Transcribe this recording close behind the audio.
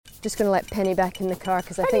Just going to let Penny back in the car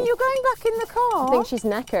because I Penny, think you're going back in the car? I think she's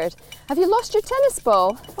knackered. Have you lost your tennis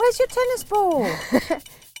ball? Where's your tennis ball?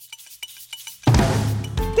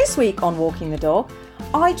 This week on Walking the Dog,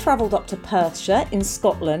 I travelled up to Perthshire in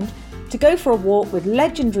Scotland to go for a walk with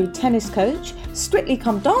legendary tennis coach, Strictly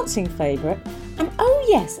Come Dancing favourite, and oh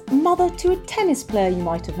yes, mother to a tennis player you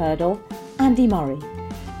might have heard of, Andy Murray.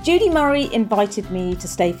 Judy Murray invited me to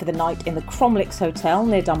stay for the night in the Cromlix Hotel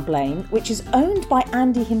near Dunblane, which is owned by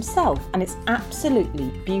Andy himself, and it's absolutely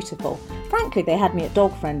beautiful. Frankly, they had me at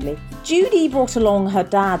dog friendly. Judy brought along her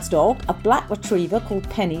dad's dog, a black retriever called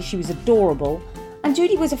Penny. She was adorable. And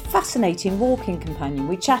Judy was a fascinating walking companion.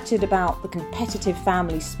 We chatted about the competitive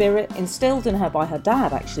family spirit instilled in her by her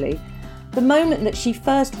dad, actually. The moment that she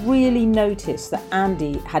first really noticed that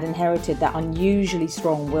Andy had inherited that unusually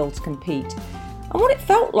strong will to compete, and what it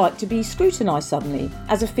felt like to be scrutinised suddenly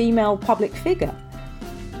as a female public figure,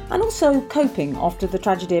 and also coping after the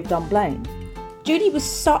tragedy of Dunblane. Judy was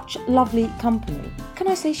such lovely company. Can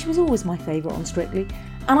I say she was always my favourite on Strictly?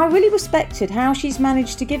 And I really respected how she's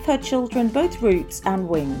managed to give her children both roots and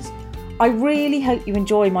wings. I really hope you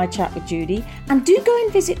enjoy my chat with Judy, and do go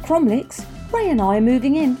and visit Cromlix. Ray and I are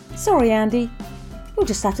moving in. Sorry, Andy. We'll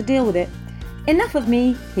just have to deal with it. Enough of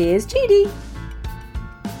me, here's Judy.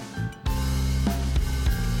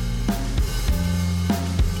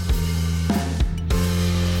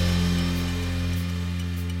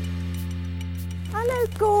 Hello,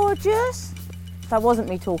 gorgeous. That wasn't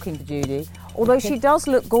me talking to Judy, although she does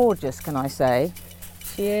look gorgeous, can I say?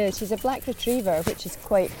 She is. She's a black retriever, which is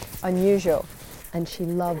quite unusual, and she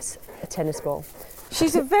loves a tennis ball.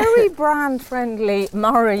 She's a very brand-friendly,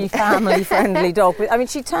 Murray family-friendly dog. I mean,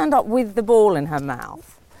 she turned up with the ball in her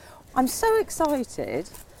mouth. I'm so excited.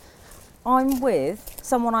 I'm with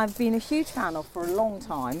someone I've been a huge fan of for a long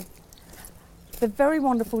time, the very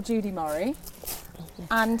wonderful Judy Murray,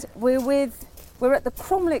 and we're at the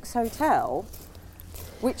Cromlix Hotel,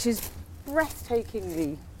 which is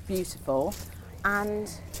breathtakingly beautiful. And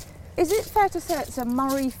is it fair to say it's a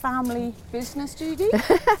Murray family business, Judy?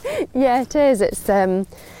 Yeah, it is.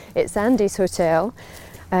 It's Andy's hotel,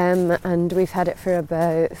 and we've had it for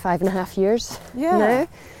about 5.5 years now.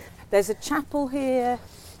 There's a chapel here.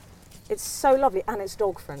 It's so lovely, and it's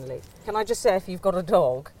dog friendly. Can I just say, if you've got a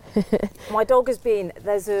dog, my dog has been.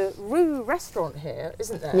 There's a Roo restaurant here,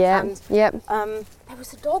 isn't there? Yeah. And, yep. There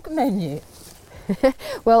was a dog menu.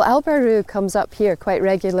 Well, Albaru comes up here quite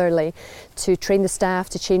regularly to train the staff,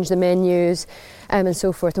 to change the menus, and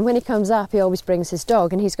so forth. And when he comes up, he always brings his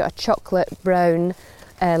dog, and he's got a chocolate brown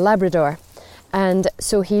Labrador. And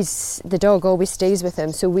so the dog always stays with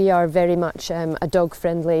him. So we are very much a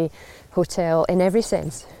dog-friendly hotel in every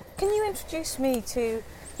sense. Can you introduce me to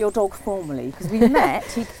your dog formally? Because we met,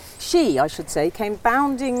 she came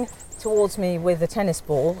bounding towards me with a tennis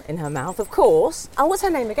ball in her mouth, of course. And what's her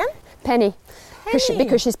name again? Penny.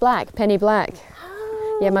 Because she's black, Penny Black.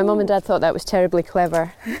 Oh. Yeah, my mum and dad thought that was terribly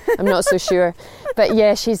clever. I'm not so sure. But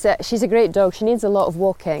yeah, she's a great dog. She needs a lot of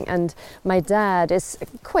walking, and my dad is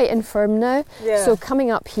quite infirm now. Yeah. So coming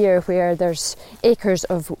up here where there's acres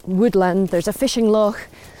of woodland, there's a fishing loch,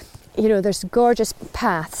 there's gorgeous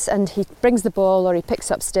paths, and he brings the ball or he picks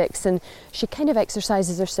up sticks, and she kind of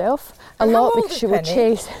exercises herself a lot because she will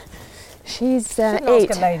chase. She's 8.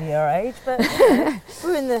 Ask a lady her age, but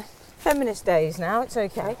we're in the feminist days now, it's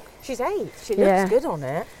okay. She's 8, she looks good on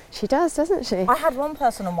it. She does, doesn't she? I had one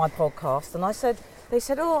person on my podcast, and they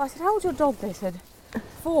said, how old's your dog? They said,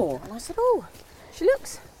 4. And I said, she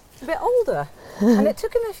looks a bit older. And it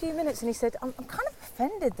took him a few minutes, and he said, I'm kind of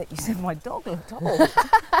offended that you said my dog looked old.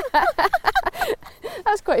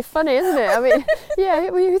 That's quite funny, isn't it? I mean, yeah,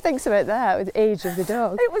 who thinks about that with the age of the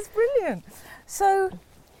dog? It was brilliant. So,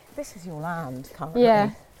 this is your land currently.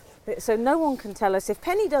 Yeah. So no one can tell us. If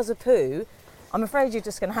Penny does a poo, I'm afraid you're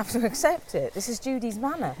just going to have to accept it. This is Judy's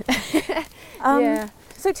manor. Yeah.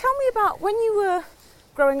 So tell me about when you were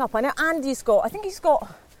growing up. I know Andy's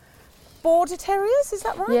got border terriers, is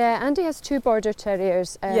that right? Yeah, Andy has 2 border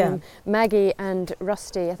terriers, Maggie and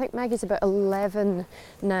Rusty. I think Maggie's about 11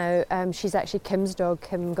 now. She's actually Kim's dog.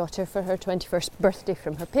 Kim got her for her 21st birthday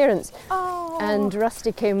from her parents. Oh. And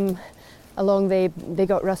Rusty came along. They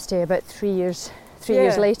got Rusty about 3 years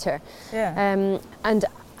later. Yeah. And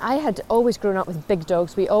I had always grown up with big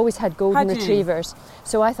dogs. We always had golden retrievers.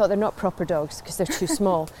 So I thought they're not proper dogs because they're too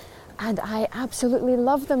small. And I absolutely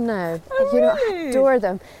love them now. Really? I adore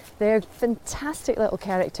them. They're fantastic little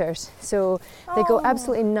characters. So they go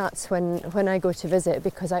absolutely nuts when I go to visit,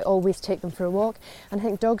 because I always take them for a walk. And I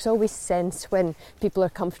think dogs always sense when people are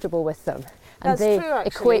comfortable with them. And That's they true, actually.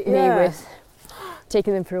 equate me with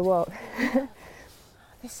taking them for a walk.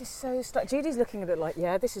 This is so Judy's looking at it like,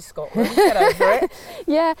 yeah, this is Scotland, get over it.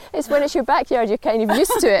 Yeah, it's when it's your backyard, you're kind of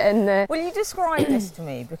used to it. And Will you describe this to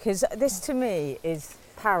me? Because this to me is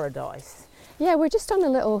paradise. yeah, we're just on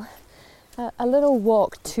a little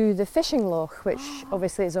walk to the fishing loch, which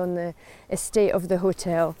obviously is on the estate of the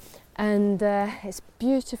hotel. And it's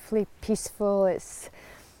beautifully peaceful. It's,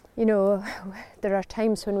 you know, there are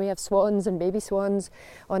times when we have swans and baby swans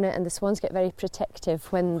on it, and the swans get very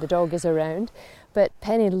protective when the dog is around. But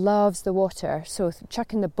Penny loves the water, so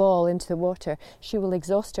chucking the ball into the water, she will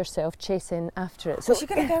exhaust herself chasing after it. So she's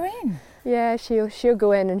going to go in? Yeah, she'll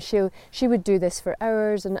go in, and she would do this for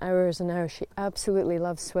hours and hours and hours. She absolutely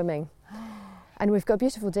loves swimming. And we've got a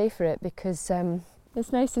beautiful day for it because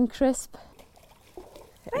it's nice and crisp.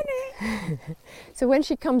 Penny! So when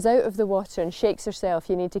she comes out of the water and shakes herself,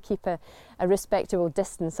 you need to keep a respectable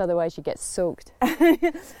distance, otherwise you get soaked.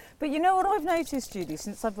 But you know what I've noticed, Judy,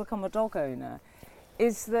 since I've become a dog owner,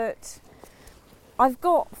 is that I've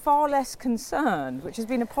got far less concerned, which has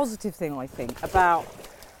been a positive thing, I think, about,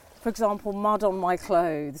 for example, mud on my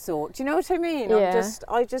clothes, or do you know what I mean? Yeah.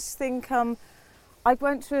 I just think I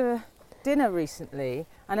went to a dinner recently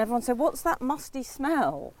and everyone said, what's that musty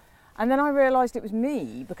smell? And then I realised it was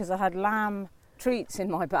me because I had lamb treats in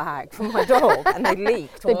my bag for my dog and they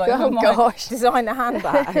leaked all over my designer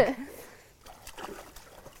handbag.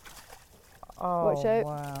 Oh, watch out.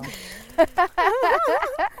 Wow. Penny,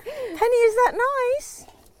 is that nice?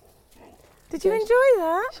 Did you enjoy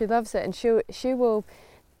that? She loves it, and she will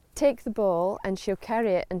take the ball and she'll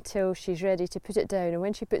carry it until she's ready to put it down, and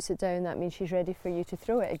when she puts it down, that means she's ready for you to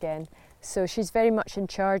throw it again. So she's very much in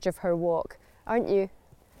charge of her walk, aren't you?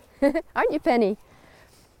 Aren't you, Penny?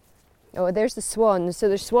 Oh, there's the swans. So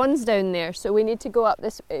there's swans down there, so we need to go up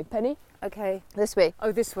this way. Penny? Okay. This way.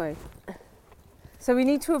 Oh, this way. So we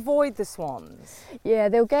need to avoid the swans. Yeah,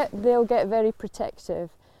 they'll get very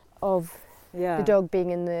protective of the dog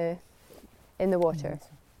being in the water.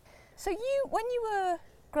 So when you were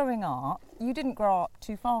growing up, you didn't grow up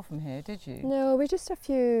too far from here, did you? No, we're just a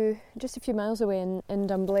few miles away in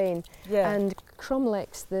Dunblane. Yeah. And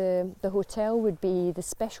Cromlix, the hotel, would be the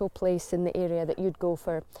special place in the area that you'd go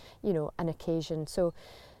for, you know, an occasion. So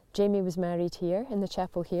Jamie was married here in the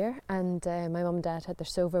chapel here, and my mum and dad had their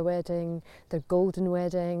silver wedding, their golden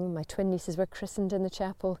wedding. My twin nieces were christened in the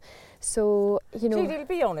chapel. So, you know... Judy, to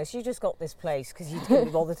be honest, you just got this place because you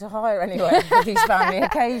couldn't bother to hire anyway for these family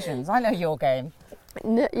occasions. I know your game.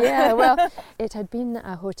 Yeah, well, it had been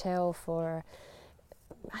a hotel for,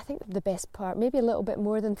 I think, the best part, maybe a little bit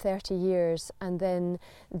more than 30 years. And then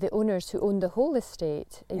the owners who owned the whole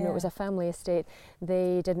estate, you know, it was a family estate,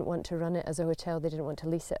 they didn't want to run it as a hotel, they didn't want to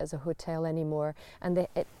lease it as a hotel anymore. And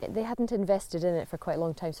they hadn't invested in it for quite a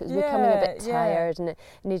long time, so it was becoming a bit tired and it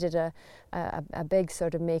needed a big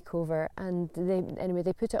sort of makeover. And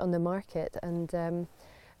they put it on the market, and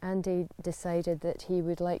Andy decided that he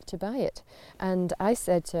would like to buy it. And I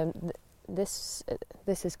said to him, this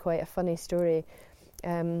is quite a funny story.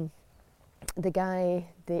 The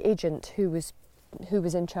agent who was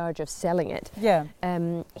in charge of selling it,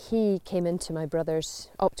 he came into my brother's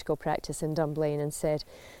optical practice in Dunblane and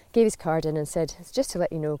gave his card in and said, just to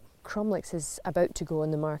let you know, Cromlix is about to go on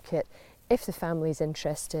the market. If the family's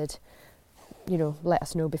interested, you know, let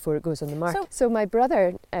us know before it goes on the market. So my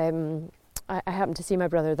brother, I happened to see my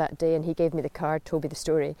brother that day, and he gave me the card, told me the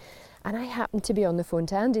story. And I happened to be on the phone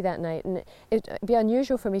to Andy that night, and it'd be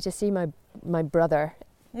unusual for me to see my brother,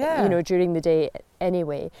 you know, during the day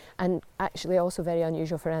anyway. And actually also very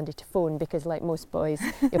unusual for Andy to phone, because like most boys,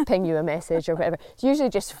 he'll ping you a message or whatever. It's usually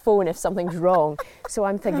just phone if something's wrong. So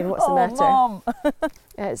I'm thinking, what's the matter? Mom.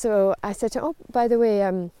 So I said to him, oh, by the way,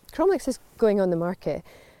 Cromlix is going on the market.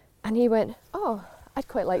 And he went, oh, I'd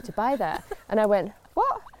quite like to buy that. And I went,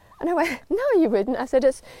 what? And I went, no, you wouldn't. I said,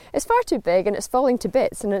 it's far too big and it's falling to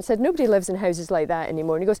bits. And I said, nobody lives in houses like that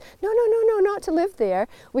anymore. And he goes, no, not to live there.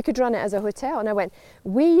 We could run it as a hotel. And I went,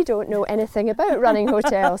 we don't know anything about running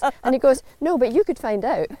hotels. And he goes, no, but you could find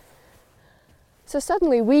out. So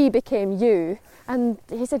suddenly we became you. And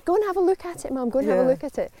he said, go and have a look at it, Mum, go and have a look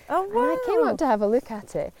at it. Oh, wow. And I came up to have a look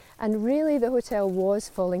at it. And really the hotel was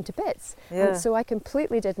falling to bits. Yeah. And so I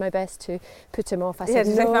completely did my best to put him off. I said,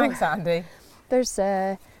 no, say thanks, Andy. There's...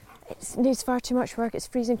 it needs far too much work, it's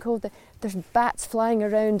freezing cold, there's bats flying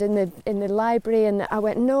around in the library. And I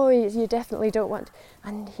went, no, you definitely don't want.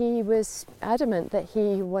 And he was adamant that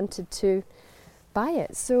he wanted to buy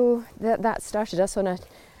it. So that started us on a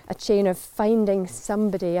chain of finding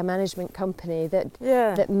somebody, a management company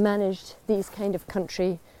that managed these kind of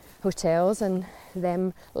country hotels, and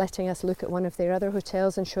them letting us look at one of their other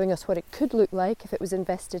hotels and showing us what it could look like if it was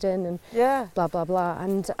invested in, and blah blah blah.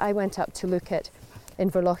 And I went up to look at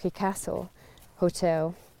Inverlochy Castle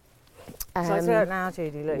Hotel. So I do it now,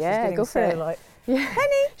 Judy. Look, yeah, she's go for it. Like, yeah.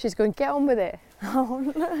 Penny! She's going, get on with it. Oh,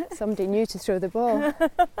 no. Somebody new to throw the ball.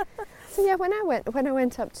 So yeah, when I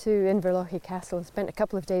went up to Inverlochy Castle and spent a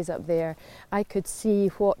couple of days up there, I could see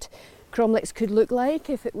what Cromlix could look like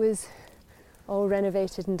if it was all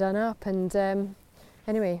renovated and done up. And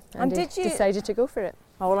anyway, Andy decided to go for it.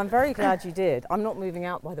 Oh, well, I'm very glad you did. I'm not moving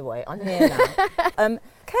out, by the way. I'm here now. Can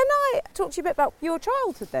I talk to you a bit about your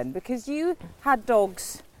childhood then? Because you had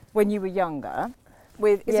dogs when you were younger.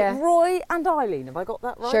 With is it Roy and Eileen? Have I got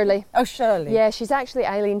that right? Shirley. Oh, Shirley. Yeah, she's actually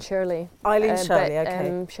Eileen Shirley. Eileen Shirley. But,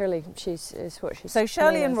 okay. Shirley, is what she's. So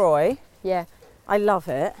Shirley and Roy. Yeah. I love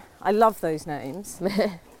it. I love those names.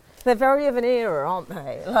 They're very of an era, aren't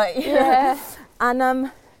they? Like yeah.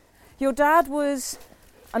 And your dad was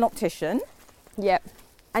an optician. Yep.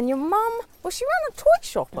 And your mum, well, she ran a toy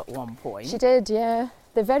shop at one point. She did, yeah.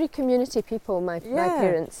 They're very community people, my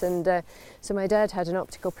parents. And so my dad had an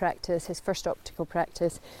optical practice. His first optical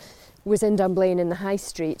practice was in Dunblane in the High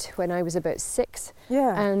Street when I was about 6.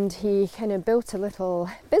 Yeah. And he kind of built a little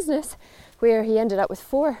business where he ended up with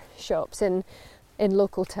 4 shops in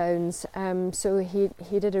local towns. So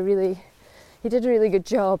he did a really good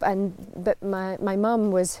job. But my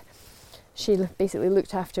mum she basically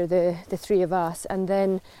looked after the 3 of us, and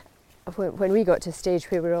then when we got to a stage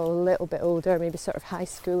where we were all a little bit older, maybe sort of high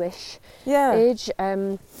schoolish age,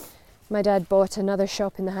 my dad bought another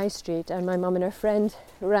shop in the High Street, and my mum and her friend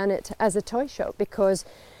ran it as a toy shop because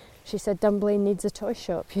she said Dunblane needs a toy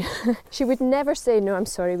shop. She would never say, no, I'm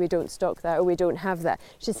sorry, we don't stock that or we don't have that.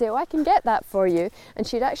 She'd say, oh, I can get that for you. And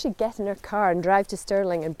she'd actually get in her car and drive to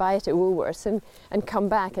Stirling and buy it at Woolworths and come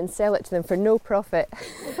back and sell it to them for no profit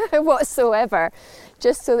whatsoever,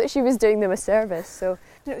 just so that she was doing them a service. So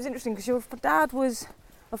it was interesting because your dad was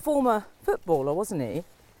a former footballer, wasn't he?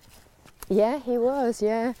 Yeah, he was,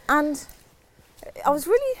 yeah. And I was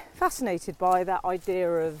really fascinated by that idea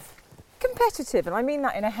of competitive, and I mean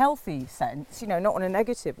that in a healthy sense, not in a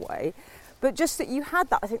negative way, but just that you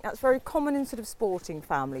had that. I think that's very common in sort of sporting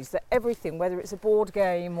families, that everything, whether it's a board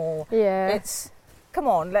game or it's, come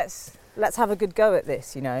on, let's have a good go at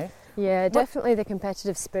this, Yeah, definitely the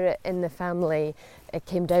competitive spirit in the family, it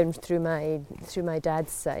came down through my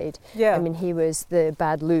dad's side. Yeah. I mean, he was the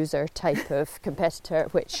bad loser type of competitor,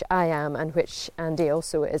 which I am and which Andy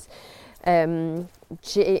also is.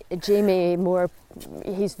 Jamie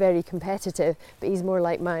he's very competitive, but he's more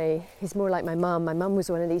like my mum. My mum was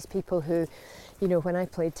one of these people who, when I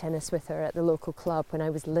played tennis with her at the local club when I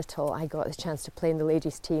was little, I got the chance to play in the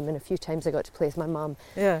ladies' team, and a few times I got to play with my mum.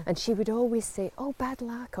 Yeah. And she would always say, oh, bad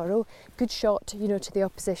luck, or oh, good shot, to the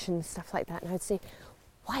opposition, stuff like that. And I'd say,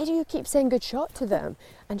 why do you keep saying good shot to them?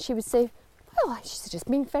 And she would say, well, she's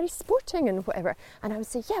just being very sporting and whatever. And I would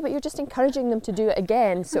say, yeah, but you're just encouraging them to do it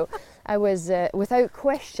again. So I was, without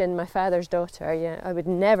question, my father's daughter. Yeah, I would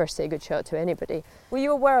never say good shot to anybody. Were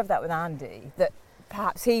you aware of that with Andy, that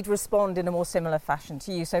perhaps he'd respond in a more similar fashion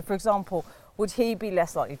to you? So, for example, would he be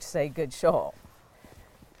less likely to say good shot?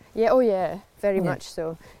 Yeah, oh yeah, very much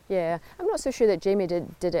so. Yeah, I'm not so sure that Jamie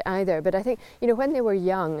did it either, but I think, when they were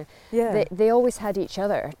young, they always had each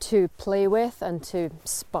other to play with and to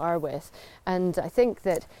spar with. And I think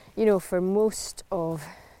that, for most of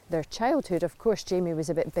their childhood, of course, Jamie was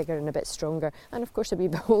a bit bigger and a bit stronger, and of course a wee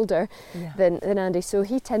bit older than Andy, so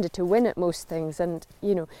he tended to win at most things. And,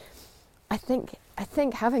 I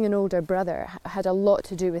think having an older brother had a lot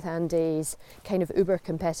to do with Andy's kind of uber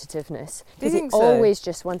competitiveness. Because he always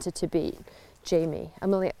just wanted to beat Jamie. I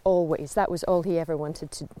mean, always. That was all he ever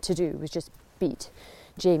wanted to do, was just beat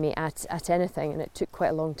Jamie at anything. And it took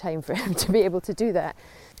quite a long time for him to be able to do that.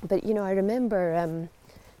 But, I remember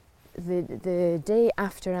the day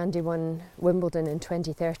after Andy won Wimbledon in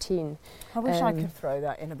 2013. I wish I could throw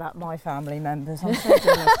that in about my family members. I'm so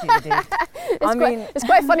jealous, Judy. It's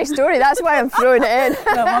quite a funny story. That's why I'm throwing it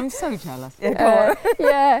in. No, I'm so jealous.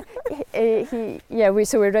 Yeah,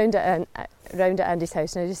 So we're round at Andy's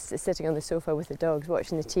house, and I was just sitting on the sofa with the dogs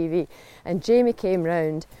watching the TV, and Jamie came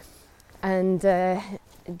round, and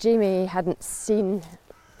Jamie hadn't seen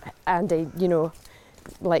Andy,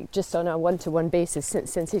 like just on a one-to-one basis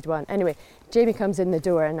since he'd won. Anyway, Jamie comes in the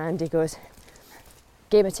door and Andy goes,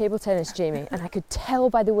 game of table tennis, Jamie. And I could tell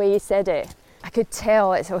by the way he said it. I could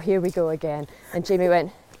tell it's, oh, here we go again. And Jamie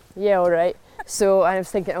went, yeah, all right. So I was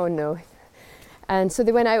thinking, oh no. And so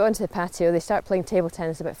they went out onto the patio, they start playing table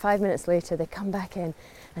tennis. About 5 minutes later, they come back in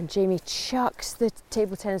and Jamie chucks the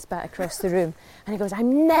table tennis bat across the room. And he goes,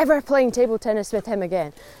 I'm never playing table tennis with him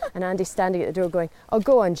again. And Andy's standing at the door going, oh,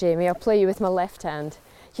 go on, Jamie, I'll play you with my left hand.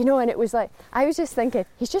 And it was like, I was just thinking,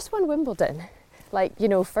 he's just won Wimbledon. like,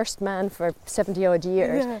 first man for 70 odd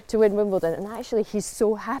years to win Wimbledon, and actually he's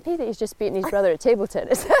so happy that he's just beaten his brother at table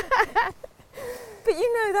tennis. But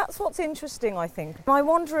that's what's interesting, I think. I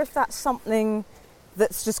wonder if that's something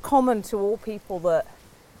that's just common to all people that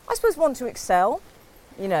I suppose want to excel,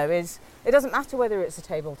 is it doesn't matter whether it's a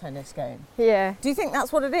table tennis game. Yeah. Do you think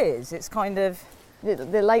that's what it is? It's kind of...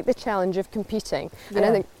 They like the challenge of competing. And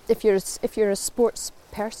I think if you're a sports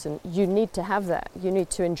person, you need to have that. You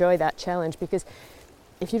need to enjoy that challenge, because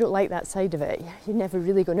if you don't like that side of it, you're never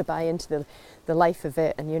really going to buy into the life of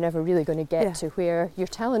it, and you're never really going to get to where your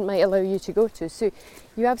talent might allow you to go to. So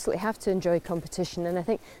you absolutely have to enjoy competition. And I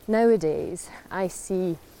think nowadays I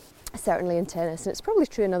see, certainly in tennis, and it's probably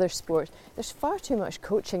true in other sports, there's far too much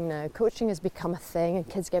coaching now. Coaching has become a thing, and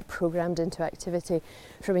kids get programmed into activity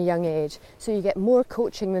from a young age. So you get more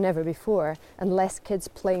coaching than ever before, and less kids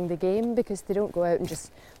playing the game, because they don't go out and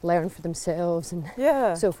just learn for themselves and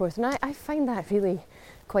so forth. And I find that really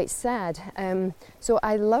quite sad. So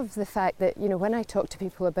I love the fact that, when I talk to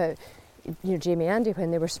people about Jamie and Andy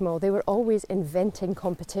when they were small, they were always inventing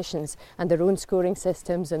competitions and their own scoring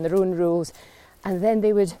systems and their own rules. And then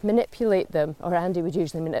they would manipulate them, or Andy would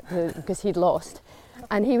usually manipulate them because he'd lost,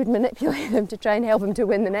 and he would manipulate them to try and help him to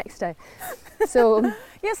win the next time. So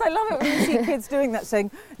yes, I love it when you see kids doing that, saying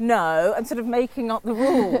no and sort of making up the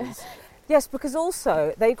rules. Yes, because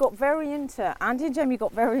also they got very into, Andy and Jamie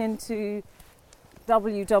got very into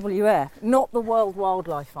WWF, not the World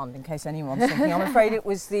Wildlife Fund, in case anyone's thinking. I'm afraid it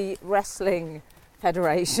was the Wrestling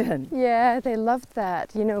Federation. Yeah, they loved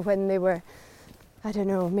that, when they were, I don't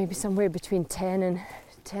know, maybe somewhere between 10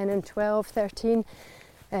 and 12, 13,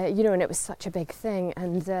 and it was such a big thing.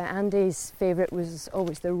 And Andy's favourite was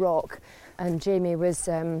always The Rock, and Jamie was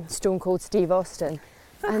Stone Cold Steve Austin.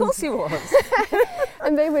 Of course he was.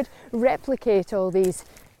 And they would replicate all these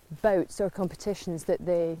bouts or competitions that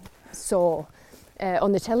they saw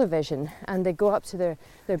on the television, and they'd go up to their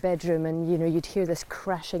bedroom, and you'd hear this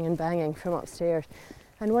crashing and banging from upstairs.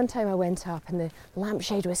 And one time I went up, and the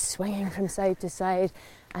lampshade was swinging from side to side,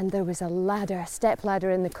 and there was a step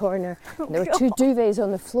ladder in the corner, and there were two duvets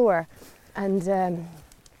on the floor, and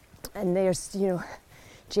there's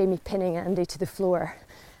Jamie pinning Andy to the floor,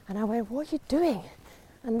 and I went, "What are you doing?"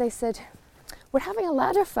 And they said, "We're having a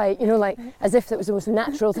ladder fight," like as if it was the most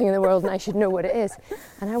natural thing in the world and I should know what it is.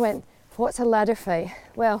 And I went, "What's a ladder fight?"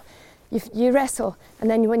 "Well, you wrestle,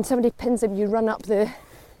 and then when somebody pins them, you run up the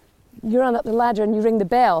ladder and you ring the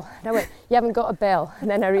bell." And I went, "You haven't got a bell." And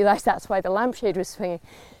then I realised that's why the lampshade was swinging.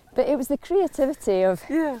 But it was the creativity of,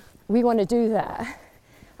 we want to do that,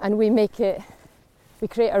 and we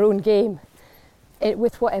create our own game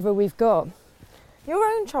with whatever we've got. Your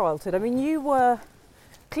own childhood, I mean, you grew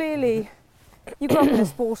up in a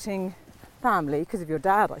sporting family because of your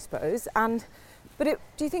dad, I suppose, but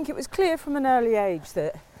do you think it was clear from an early age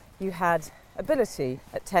that you had ability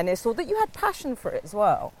at tennis, or that you had passion for it as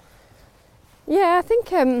well? Yeah, I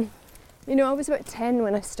think, I was about 10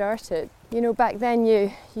 when I started. Back then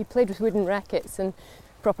you played with wooden rackets and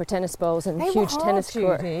proper tennis balls and huge tennis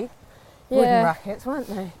court. Judy. Wooden rackets, weren't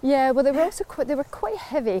they? Yeah, well, they were quite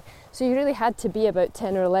heavy, so you really had to be about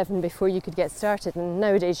 10 or 11 before you could get started. And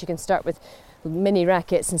nowadays you can start with mini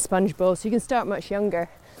rackets and sponge balls, so you can start much younger.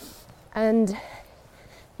 And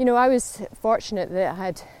I was fortunate that I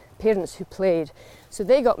had parents who played, so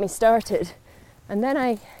they got me started. And then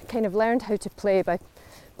I kind of learned how to play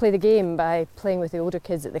the game by playing with the older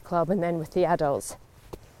kids at the club and then with the adults.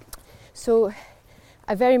 So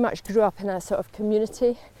I very much grew up in a sort of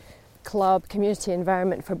community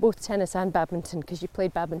environment for both tennis and badminton, because you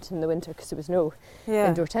played badminton in the winter because there was no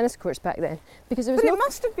indoor tennis courts back then. But it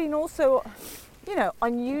must have been also,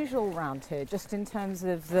 unusual around here, just in terms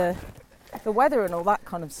of the weather and all that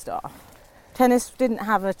kind of stuff. Tennis didn't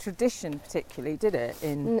have a tradition particularly, did it?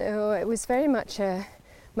 No, it was very much a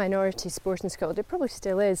minority sport in Scotland. It probably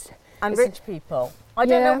still is. And rich people. I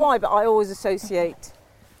don't know why, but I always associate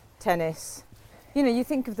tennis. You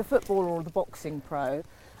think of the footballer or the boxing pro,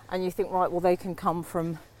 and you think, right, well, they can come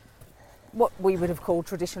from what we would have called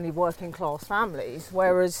traditionally working class families,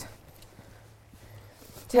 whereas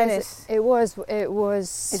tennis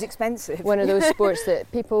is expensive. One of those sports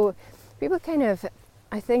that people kind of,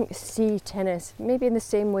 I think, see tennis maybe in the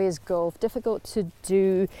same way as golf: difficult to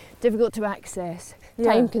do, difficult to access,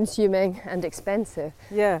 time consuming and expensive.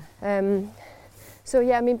 Yeah.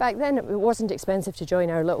 Back then it wasn't expensive to join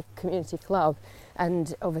our little community club,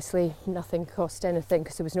 and obviously nothing cost anything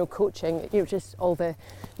because there was no coaching. It was just all the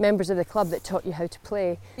members of the club that taught you how to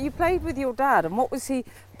play. You played with your dad, and what was he?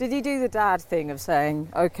 Did he do the dad thing of saying,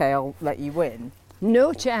 "Okay, I'll let you win"?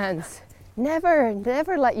 No chance.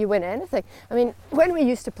 never let you win anything. I mean, when we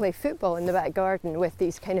used to play football in the back garden with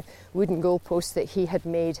these kind of wooden goalposts that he had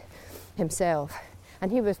made himself,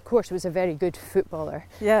 and he, of course, was a very good footballer.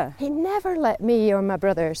 Yeah. He never let me or my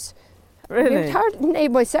brothers. Really?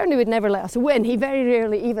 He certainly would never let us win. He very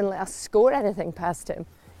rarely even let us score anything past him.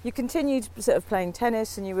 You continued sort of playing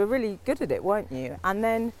tennis and you were really good at it, weren't you? And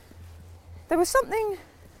then there was something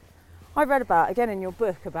I read about, again in your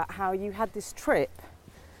book, about how you had this trip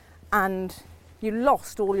and you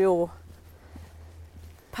lost all your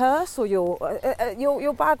purse, or your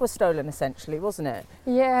bag was stolen essentially, wasn't it?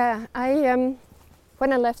 Yeah,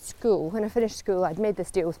 when I finished school, I'd made this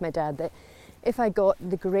deal with my dad that if I got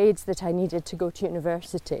the grades that I needed to go to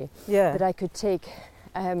university, that I could take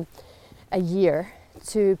a year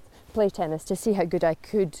to play tennis to see how good I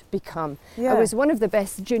could become. I was one of the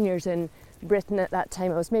best juniors in Britain at that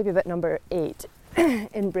time. I was maybe about number 8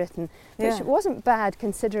 in Britain, which wasn't bad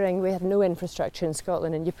considering we had no infrastructure in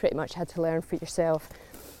Scotland and you pretty much had to learn for yourself.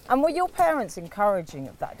 And were your parents encouraging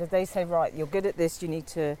of that? Did they say, right, you're good at this, you need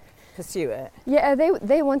to pursue it? Yeah,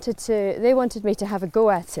 they wanted me to have a go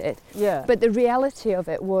at it. Yeah. But the reality of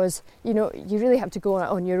it was, you really have to go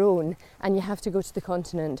on your own and you have to go to the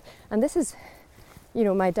continent. And this is,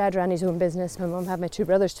 my dad ran his own business, my mum had my 2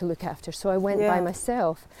 brothers to look after, so I went by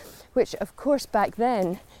myself, which of course back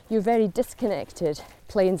then you're very disconnected.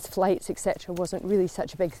 Planes, flights, etc. wasn't really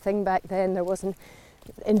such a big thing back then. There wasn't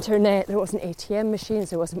internet, there wasn't ATM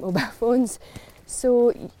machines, there wasn't mobile phones. So,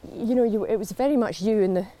 it was very much you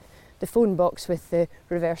in the phone box with the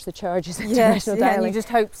reverse the charges international dialing. And you just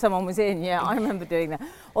hoped someone was in. Yeah, I remember doing that.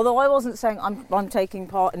 Although I wasn't saying I'm taking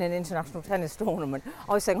part in an international tennis tournament.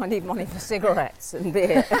 I was saying I need money for cigarettes and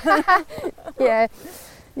beer.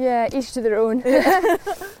 Yeah, each to their own.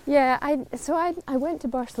 I went to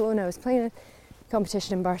Barcelona. I was playing a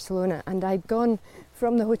competition in Barcelona and I'd gone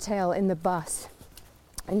from the hotel in the bus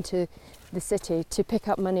into the city to pick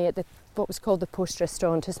up money at what was called the Post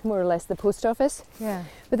Restaurant. It's more or less the post office. Yeah.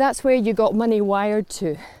 But that's where you got money wired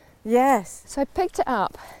to. Yes. So I picked it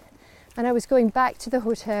up and I was going back to the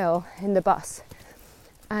hotel in the bus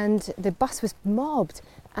and the bus was mobbed.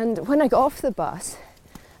 And when I got off the bus,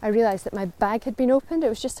 I realised that my bag had been opened. It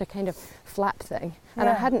was just a kind of flap thing. And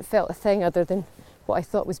I hadn't felt a thing other than what I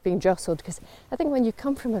thought was being jostled, because I think when you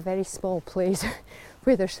come from a very small place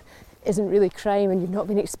where there isn't really crime and you've not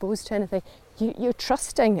been exposed to anything, you're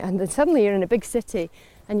trusting, and then suddenly you're in a big city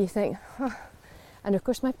and you think, and of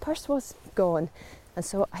course my purse was gone. And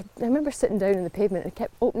so I remember sitting down on the pavement and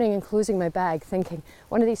kept opening and closing my bag thinking,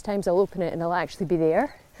 one of these times I'll open it and it'll actually be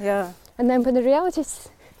there. Yeah. And then when the reality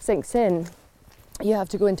sinks in, you have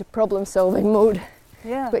to go into problem solving mode,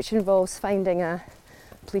 which involves finding a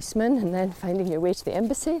policeman and then finding your way to the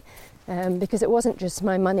embassy, because it wasn't just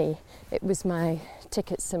my money, it was my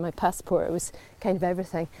tickets and my passport, it was kind of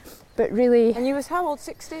everything. But really... And you was how old,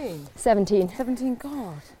 16? 17. 17,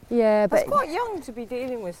 God. Yeah, but... That's quite young to be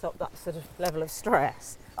dealing with that sort of level of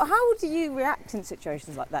stress. How do you react in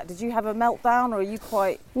situations like that? Did you have a meltdown or are you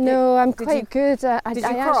quite... No, I'm quite good. Did you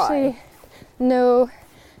cry? Actually...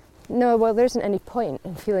 No, well, there isn't any point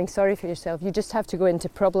in feeling sorry for yourself. You just have to go into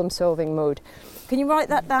problem-solving mode. Can you write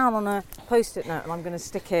that down on a Post-it note and I'm going to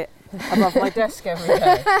stick it above my desk every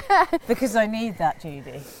day? Because I need that,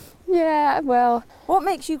 Judy. Yeah, well... What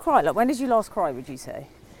makes you cry? Like, when did you last cry, would you say?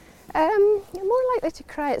 You're more likely to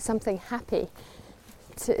cry at something happy,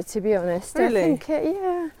 to be honest. Really? I think,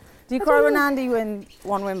 yeah. Do you cry when Andy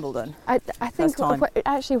won Wimbledon? I think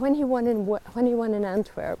actually when he won in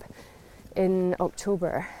Antwerp in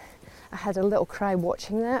October, I had a little cry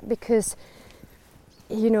watching that, because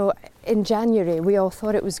in January we all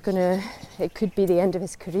thought it could be the end of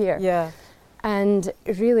his career. Yeah. And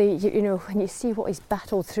really, when you see what he's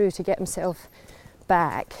battled through to get himself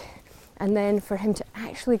back, and then for him to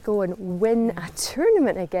actually go and win a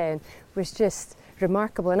tournament again was just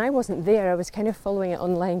remarkable. And I wasn't there, I was kind of following it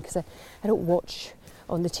online because I don't watch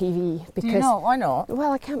on the TV. Because, do you not? Why not?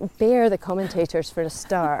 Well, I can't bear the commentators for a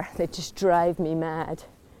start. They just drive me mad.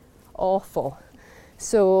 Awful.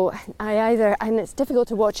 So and it's difficult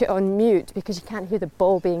to watch it on mute because you can't hear the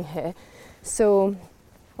ball being hit. So...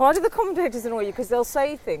 Why do the commentators annoy you? Because they'll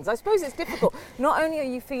say things. I suppose it's difficult. Not only are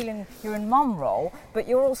you feeling you're in mum role, but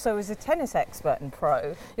you're also, as a tennis expert and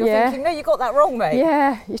pro, you're thinking, no, you got that wrong, mate.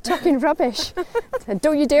 Yeah, you're talking rubbish. And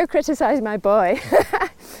don't you dare criticise my boy.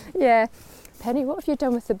 Yeah. Penny, what have you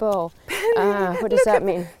done with the ball? What does that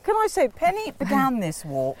mean? Can I say, Penny began this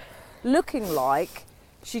walk looking like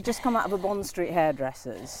she'd just come out of a Bond Street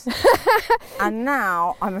hairdresser's. And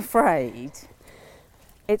now, I'm afraid...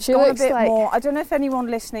 It's gone a bit more... I don't know if anyone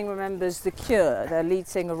listening remembers The Cure, their lead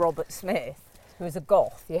singer Robert Smith. who was a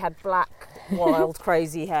goth. You had black, wild,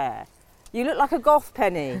 crazy hair. You look like a goth,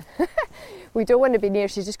 Penny. We don't want to be near.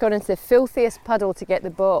 She's just gone into the filthiest puddle to get the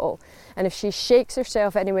bottle, and if she shakes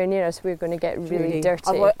herself anywhere near us, we're going to get really Judy,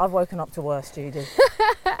 dirty. I've woken up to worse, Judy.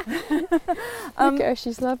 Look at her,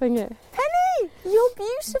 she's loving it. Penny, you're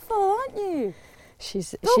beautiful, aren't you? She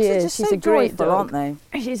is. Just She's so a great joyful, dog, aren't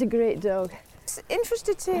they? She's a great dog.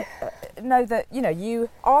 Interested to know that, you know, you,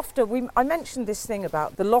 I mentioned this thing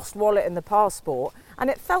about the lost wallet and the passport, and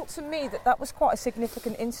it felt to me that that was quite a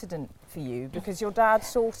significant incident for you, because your dad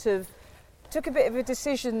sort of took a bit of a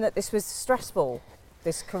decision that this was stressful,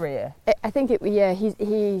 this career. I think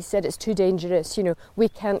he said it's too dangerous, you know, we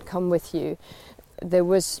can't come with you. There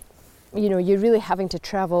was, you know, you're really having to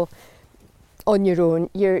travel on your own.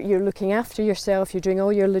 You're looking after yourself, you're doing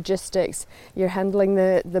all your logistics, you're handling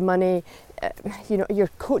the money, you know, you're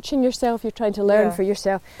coaching yourself, you're trying to learn for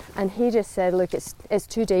yourself. And he just said, look, it's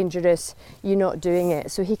too dangerous, you're not doing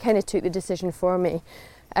it. So he kind of took the decision for me.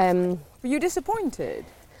 Were you disappointed?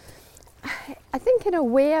 I think in a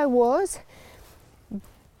way I was,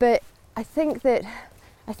 but I think that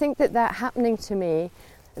happening to me,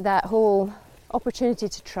 that whole opportunity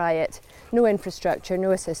to try it, no infrastructure,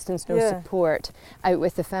 no assistance, no support, out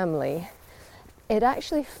with the family, it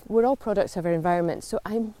actually, we're all products of our environment, so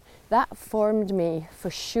that formed me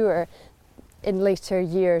for sure in later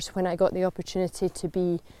years when I got the opportunity to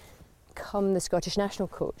become the Scottish national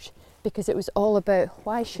coach, because it was all about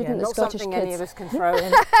why shouldn't the Scottish kids... Not something any of us can throw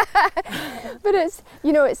in. But it's,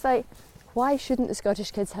 you know, it's like, why shouldn't the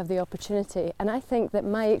Scottish kids have the opportunity? And I think that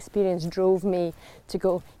my experience drove me to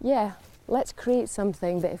go, yeah, let's create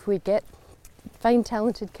something that if we find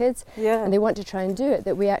talented kids and they want to try and do it,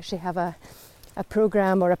 that we actually have a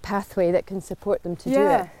programme or a pathway that can support them to do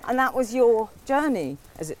it. And that was your journey,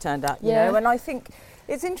 as it turned out, you know. And I think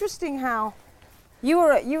it's interesting how you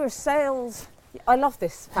were sales... I love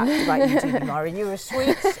this fact about you, Judy Murray. You were a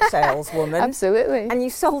sweets saleswoman. Absolutely. And you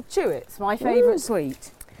sold Chewits, my favourite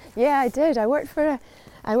sweet. Yeah, I did. I worked for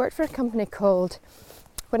a company called...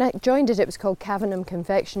 When I joined it, it was called Cavanham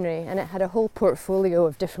Confectionery, and it had a whole portfolio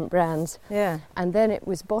of different brands. Yeah. And then it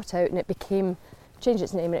was bought out, and it changed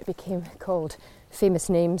its name, and it became called Famous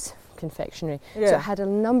Names Confectionery. Yeah. So it had a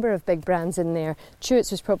number of big brands in there.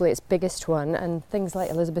 Chewits was probably its biggest one, and things like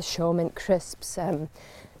Elizabeth Shaw Mint Crisps,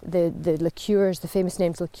 the liqueurs, the Famous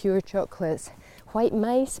Names liqueur chocolates, White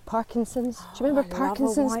Mice, Parkinson's. Do you remember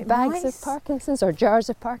Parkinson's, bags of Parkinson's or jars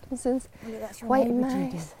of Parkinson's? Oh, that's White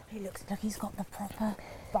Mice. He looks like he's got the proper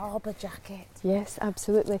barber jacket. Yes,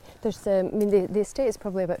 absolutely. There's, the estate is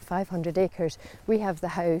probably about 500 acres. We have the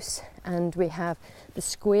house, and we have the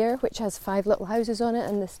square, which has 5 little houses on it,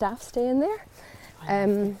 and the staff stay in there.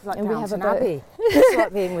 Like and we have Abbey. It's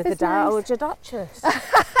like being with the Dowager Duchess.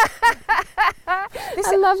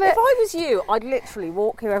 I love it. If I was you, I'd literally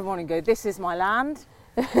walk here every morning and go, this is my land.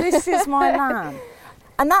 This is my land.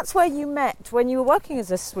 And that's where you met when you were working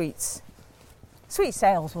as a sweet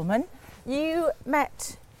saleswoman. You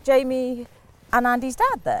met Jamie and Andy's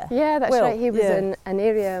dad there. Yeah, that's right. He was an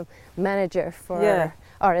area manager for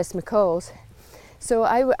RS McCall's. So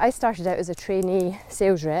I started out as a trainee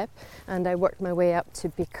sales rep, and I worked my way up to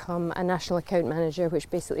become a national account manager, which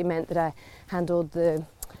basically meant that I handled the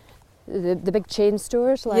big chain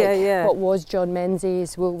stores, like what was John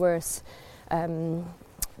Menzies, Woolworths, and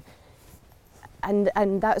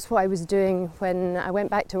that's what I was doing when I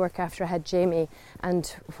went back to work after I had Jamie,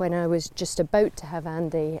 and when I was just about to have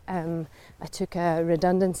Andy, I took a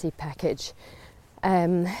redundancy package.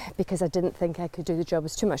 Because I didn't think I could do the job. It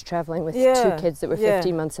was too much travelling with 2 kids that were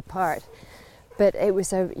 15 months apart. But it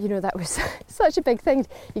was that was such a big thing.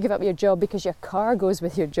 You give up your job because your car goes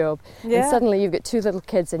with your job, and suddenly you've got 2 little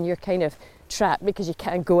kids and you're kind of trapped because you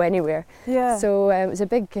can't go anywhere. Yeah. So it was a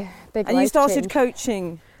big And you started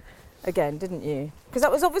coaching again, didn't you? Because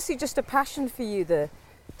that was obviously just a passion for you. The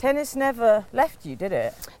tennis never left you, did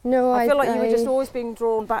it? No, I feel like you were just always being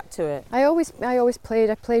drawn back to it. I always played.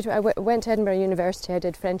 I went to Edinburgh University. I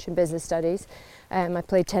did French and Business Studies. I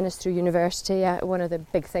played tennis through university. One of the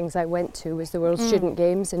big things I went to was the World Student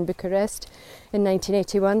Games in Bucharest in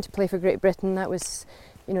 1981 to play for Great Britain. That was,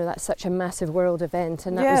 that's such a massive world event,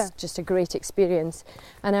 and that was just a great experience.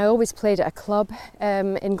 And I always played at a club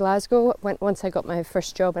in Glasgow once I got my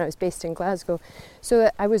first job, and I was based in Glasgow.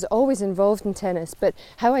 So I was always involved in tennis, but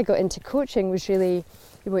how I got into coaching was really,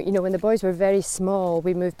 when the boys were very small,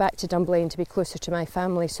 we moved back to Dunblane to be closer to my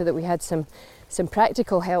family so that we had some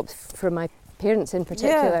practical help for my parents in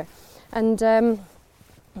particular. And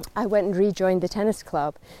I went and rejoined the tennis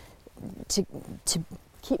club to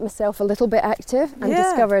keep myself a little bit active, and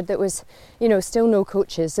discovered there was, still no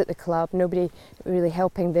coaches at the club, nobody really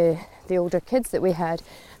helping the older kids that we had.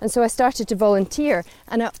 And so I started to volunteer,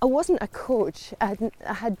 and I wasn't a coach. I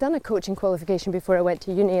had done a coaching qualification before I went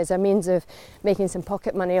to uni as a means of making some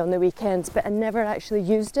pocket money on the weekends, but I never actually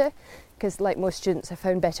used it because, like most students, I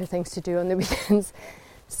found better things to do on the weekends.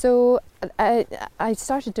 So I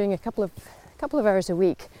started doing a couple of hours a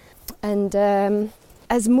week, and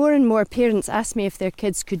as more and more parents asked me if their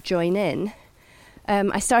kids could join in,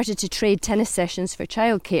 I started to trade tennis sessions for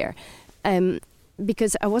childcare.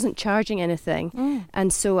 Because I wasn't charging anything,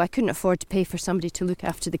 and so I couldn't afford to pay for somebody to look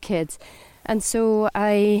after the kids. And so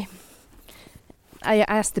I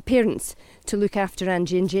asked the parents to look after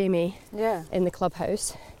Angie and Jamie in the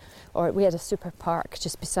clubhouse. Or we had a super park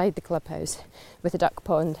just beside the clubhouse with a duck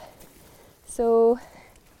pond. So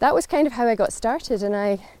that was kind of how I got started, and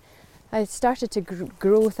I started to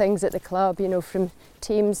grow things at the club, from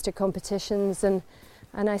teams to competitions, and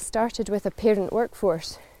I started with a parent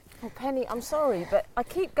workforce. Oh, Penny, I'm sorry, but I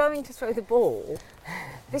keep going to throw the ball.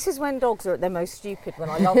 This is when dogs are at their most stupid, when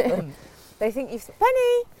I love them. They think you've...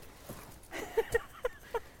 Penny!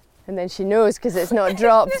 And then she knows because it's not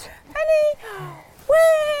dropped. Penny!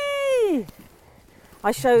 Whee!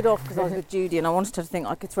 I showed off because I was with Judy and I wanted her to think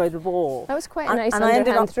I could throw the ball. That was quite a nice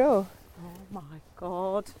underhand throw. Oh my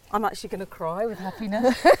God. I'm actually going to cry with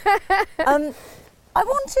happiness. I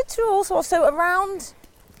wanted to also... So around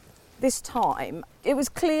this time, it was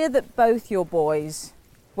clear that both your boys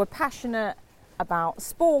were passionate about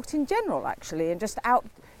sport in general, actually, and just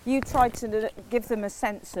you tried to give them a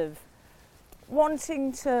sense of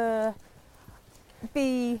wanting to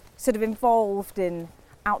be sort of involved in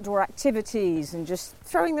outdoor activities and just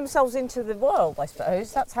throwing themselves into the world, I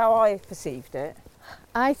suppose. That's how I perceived it.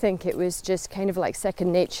 I think it was just kind of like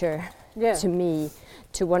second nature to me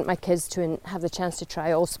to want my kids to have the chance to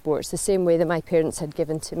try all sports the same way that my parents had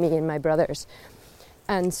given to me and my brothers.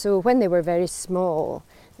 And so when they were very small,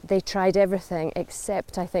 they tried everything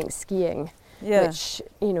except, I think, skiing, which,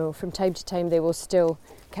 from time to time they will still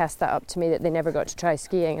cast that up to me that they never got to try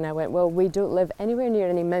skiing. And I went, well, we don't live anywhere near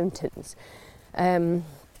any mountains. I'm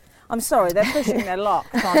sorry, they're pushing their luck,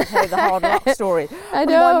 trying to tell the hard luck story. I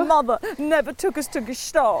know. My mother never took us to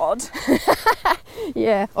Gestad.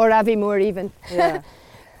 Yeah, or Aviemore even. Yeah.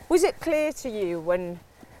 Was it clear to you when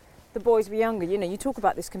the boys were younger, you talk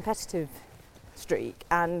about this competitive streak,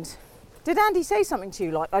 and did Andy say something to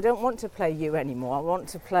you like, I don't want to play you anymore, I want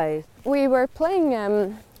to play... We were playing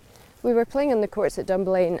on the courts at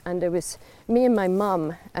Dunblane, and it was me and my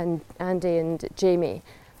mum and Andy and Jamie,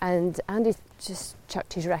 and Andy just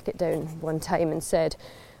chucked his racket down one time and said,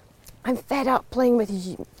 I'm fed up playing with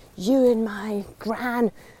you and my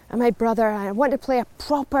gran and my brother, and I want to play a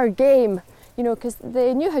proper game, because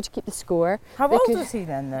they knew how to keep the score. How old was he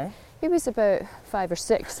then, though? He was about 5 or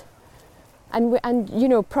 6.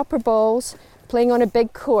 And proper balls, playing on a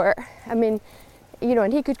big court. I mean,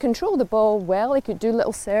 and he could control the ball well, he could do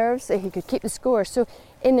little serves, he could keep the score. So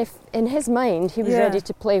in his mind, he was ready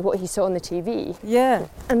to play what he saw on the TV. Yeah.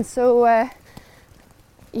 And so,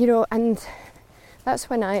 and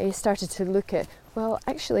that's when I started to look at, well,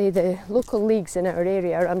 actually the local leagues in our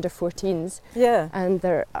area are under 14s. Yeah. And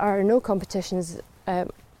there are no competitions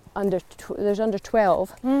there's under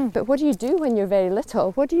 12. But what do you do when you're very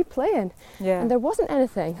little? What do you play in? Yeah. And there wasn't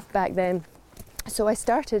anything back then. So I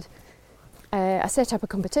set up a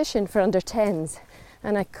competition for under 10s,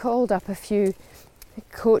 and I called up a few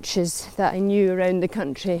coaches that I knew around the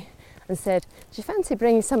country and said, do you fancy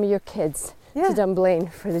bringing some of your kids to Dunblane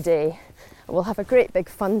for the day? We'll have a great big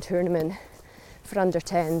fun tournament for under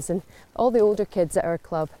 10s, and all the older kids at our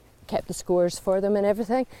club kept the scores for them and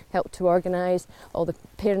everything, helped to organise. All the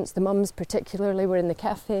parents, the mums particularly, were in the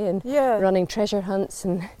cafe and running treasure hunts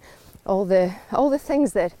and all the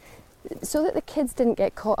things so that the kids didn't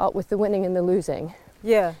get caught up with the winning and the losing.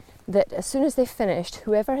 Yeah. That as soon as they finished,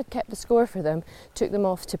 whoever had kept the score for them took them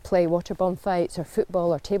off to play water bomb fights or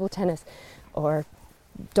football or table tennis or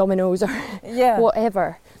dominoes or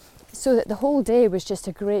whatever. So that the whole day was just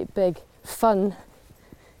a great big fun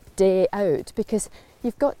day out, because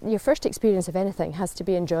you've got your first experience of anything has to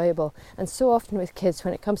be enjoyable. And so often with kids,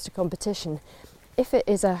 when it comes to competition, if it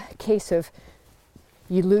is a case of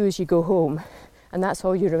you lose, you go home, and that's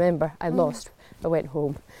all you remember, I lost, I went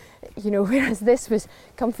home. Whereas this was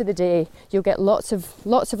come for the day, you'll get lots of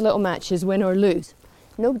little matches, win or lose.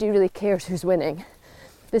 Nobody really cares who's winning.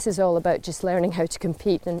 This is all about just learning how to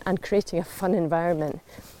compete and creating a fun environment.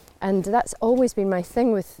 And that's always been my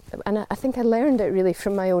thing and I think I learned it really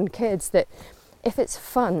from my own kids, that if it's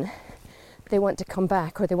fun, they want to come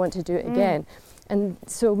back or they want to do it again. And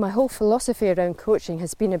so my whole philosophy around coaching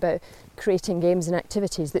has been about creating games and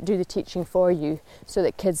activities that do the teaching for you, so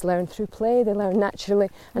that kids learn through play, they learn naturally.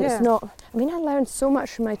 And it's not, I mean, I learned so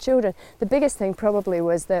much from my children. The biggest thing probably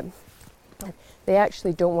was that they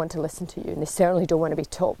actually don't want to listen to you, and they certainly don't want to be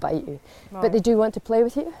taught by you, but they do want to play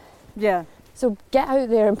with you. Yeah. So get out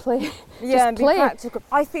there and play. Yeah, and play. Be practical.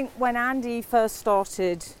 I think when Andy first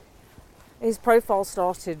started, his profile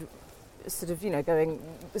started sort of, going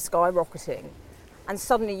skyrocketing, and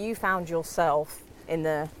suddenly you found yourself in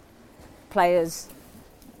the players'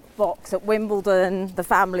 box at Wimbledon, the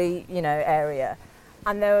family, area,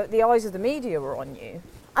 and the eyes of the media were on you.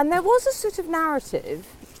 And there was a sort of narrative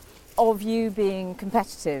of you being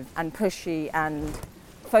competitive and pushy, and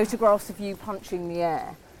photographs of you punching the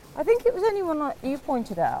air. I think it was anyone like you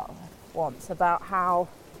pointed out once about how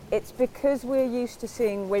it's because we're used to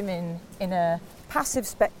seeing women in a passive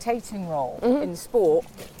spectating role in sport.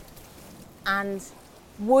 And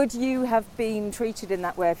would you have been treated in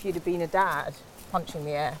that way if you'd have been a dad punching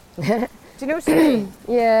the air? Do you know what I mean?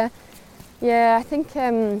 Yeah, I think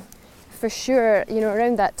for sure,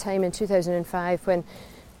 around that time in 2005, when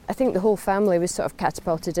I think the whole family was sort of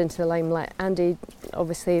catapulted into the limelight. Andy,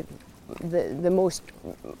 obviously, the most,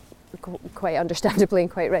 quite understandably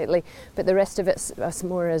and quite rightly, but the rest of us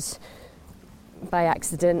more as by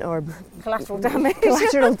accident or collateral damage.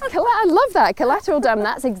 I love that, collateral damage.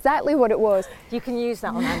 That's exactly what it was. You can use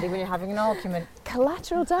that on Andy when you're having an argument.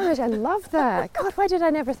 Collateral damage, I love that. God, why did I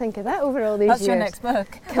never think of that over all these years? That's your next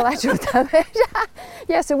book. Collateral damage.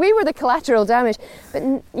 Yeah, so we were the collateral damage.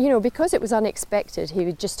 But, because it was unexpected, he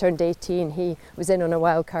had just turned 18, he was in on a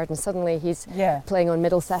wild card, and suddenly he's playing on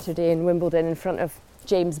Middle Saturday in Wimbledon in front of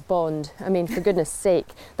James Bond. I mean, for goodness sake,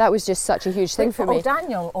 that was just such a huge thing for me. Oh,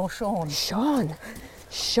 Daniel or Sean?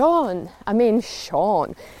 Sean. I mean,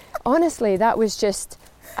 Sean. Honestly, that was just...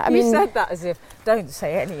 You said that as if, don't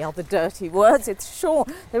say any other dirty words, it's Sean.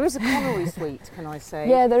 There is a Connery suite, can I say?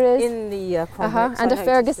 Yeah, there is. In the Cromwell. And a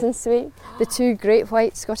Ferguson suite. The two great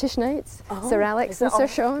white Scottish knights, Sir Alex and Sir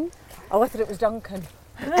Sean. Oh, I thought it was Duncan.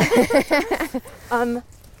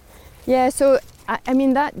 Yeah, so I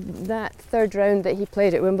mean that third round that he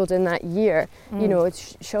played at Wimbledon that year,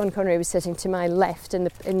 Sean Connery was sitting to my left in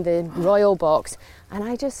the royal box, and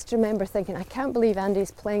I just remember thinking, I can't believe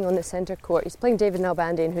Andy's playing on the centre court. He's playing David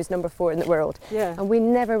Nalbandian, who's number 4 in the world, and we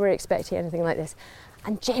never were expecting anything like this.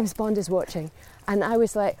 And James Bond is watching, and I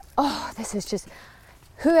was like, oh, this is just,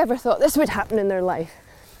 whoever thought this would happen in their life?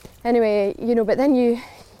 Anyway, but then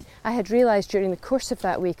I had realised during the course of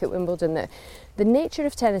that week at Wimbledon that the nature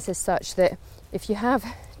of tennis is such that if you have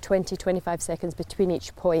 20-25 seconds between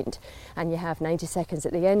each point and you have 90 seconds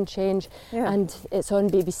at the end change and it's on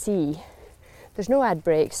BBC, there's no ad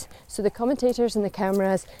breaks, so the commentators and the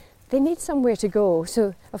cameras, they need somewhere to go.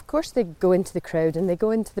 So of course they go into the crowd and they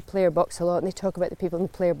go into the player box a lot and they talk about the people in the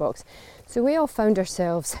player box. So we all found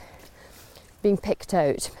ourselves being picked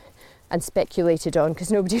out and speculated on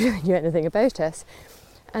because nobody really knew anything about us.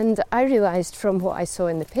 And I realised from what I saw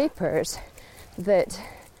in the papers that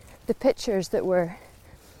the pictures that were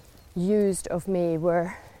used of me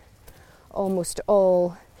were almost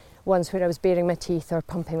all ones where I was baring my teeth or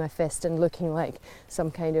pumping my fist and looking like some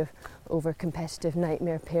kind of over-competitive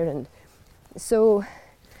nightmare parent. So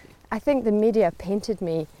I think the media painted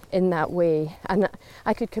me in that way, and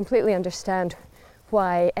I could completely understand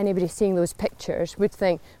why anybody seeing those pictures would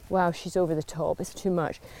think, wow, she's over the top, it's too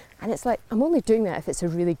much. And it's like, I'm only doing that if it's a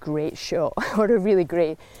really great shot or a really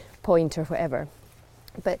great point or whatever.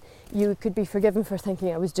 But you could be forgiven for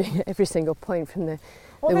thinking I was doing it every single point from the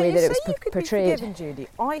way that it was portrayed. You could be forgiven, Judy.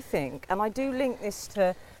 I think, and I do link this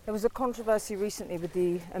to, there was a controversy recently with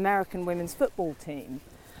the American women's football team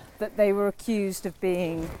that they were accused of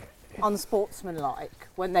being unsportsmanlike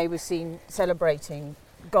when they were seen celebrating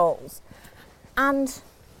goals. And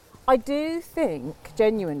I do think,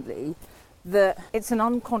 genuinely, that it's an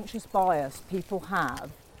unconscious bias people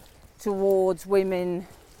have towards women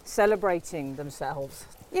celebrating themselves.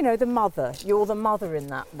 The mother, you're the mother in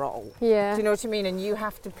that role. Yeah. Do you know what I mean? And you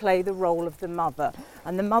have to play the role of the mother.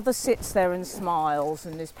 And the mother sits there and smiles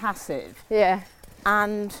and is passive. Yeah.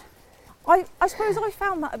 And I suppose I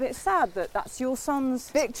found that a bit sad that that's your son's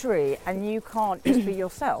victory and you can't just be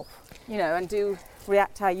yourself, and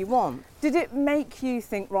react how you want. Did it make you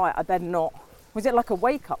think, right, I better not? Was it like a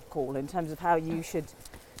wake-up call in terms of how you should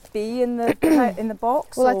be in the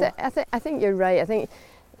box? Well, I think you're right. I think,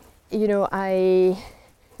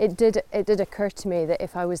 it did occur to me that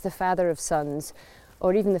if I was the father of sons,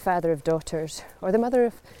 or even the father of daughters, or the mother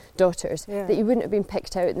of daughters, that you wouldn't have been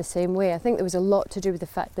picked out in the same way. I think there was a lot to do with the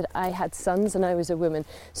fact that I had sons and I was a woman,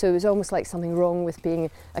 so it was almost like something wrong with being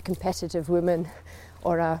a competitive woman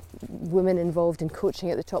or a woman involved in coaching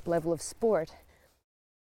at the top level of sport.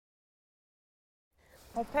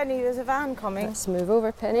 Oh, Penny, there's a van coming. Let's move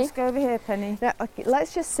over, Penny. Let's go over here, Penny. Now, okay,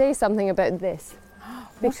 let's just say something about this.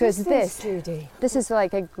 Because What is this, Judy? This is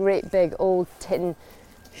like a great big old tin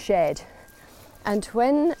shed. And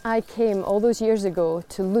when I came all those years ago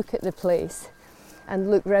to look at the place and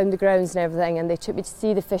look round the grounds and everything, and they took me to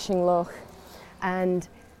see the fishing loch, and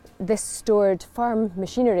this stored farm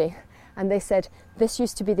machinery, and they said, this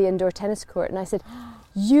used to be the indoor tennis court. And I said,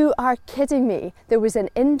 you are kidding me. There was an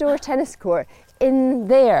indoor tennis court in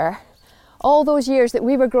there all those years that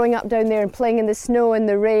we were growing up down there and playing in the snow and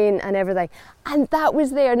the rain and everything. And that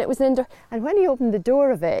was there, and it was indoor. And when you opened the door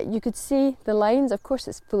of it, you could see the lines. Of course,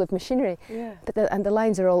 it's full of machinery, but the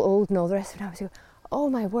lines are all old and all the rest. And I was going, oh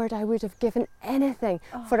my word, I would have given anything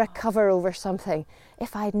for a cover over something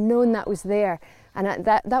if I'd known that was there. And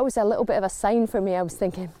that was a little bit of a sign for me. I was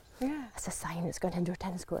thinking, that's a sign, it's got an indoor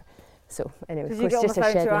tennis court. So anyway, of course, just a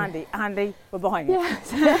shed. Andy, we're buying it.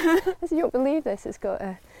 Yeah, you don't believe this. It's got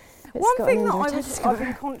a. One thing that I've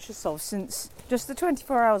been conscious of since just the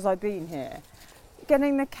 24 hours I've been here,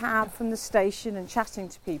 getting the cab from the station and chatting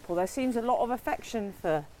to people, there seems a lot of affection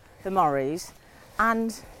for the Murrays,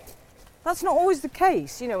 and that's not always the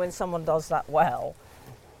case, you know, when someone does that well.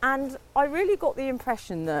 And I really got the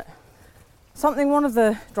impression that something one of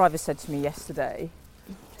the drivers said to me yesterday,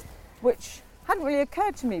 which hadn't really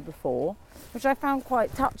occurred to me before, which I found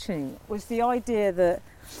quite touching, was the idea that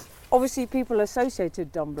obviously people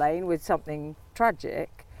associated Dunblane with something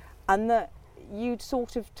tragic, and that you'd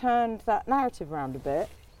sort of turned that narrative around a bit.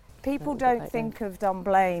 People don't think of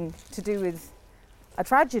Dunblane to do with a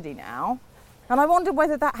tragedy now, and I wondered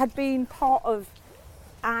whether that had been part of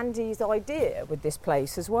Andy's idea with this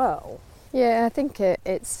place as well. Yeah, I think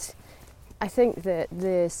I think that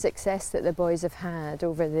the success that the boys have had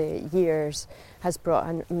over the years has brought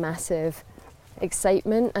a massive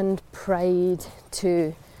excitement and pride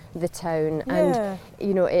to the town, and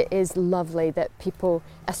you know, it is lovely that people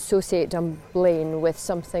associate Dunblane with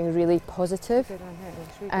something really positive.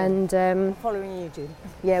 And I'm following you, Judy.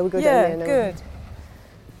 Yeah, we'll go down there now. Good.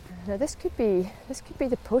 Now this could be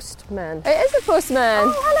the postman. It is the postman.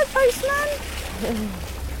 Oh, hello,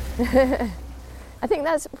 postman. I think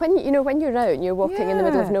that's when you're out and you're walking in the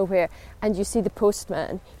middle of nowhere and you see the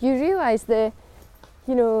postman, you realise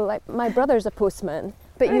like my brother's a postman,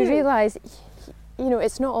 but you realise,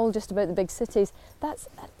 it's not all just about the big cities.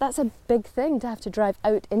 That's a big thing, to have to drive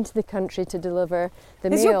out into the country to deliver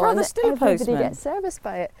the mail. Is your brother still a postman? Everybody gets serviced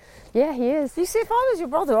by it. Yeah, he is. You see, if I was your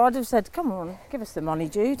brother, I'd have said, come on, give us the money,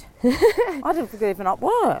 Jude. I'd have given up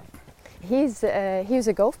work. He was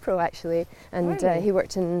a golf pro, actually, and Really?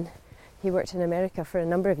 He worked in America for a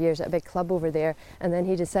number of years at a big club over there, and then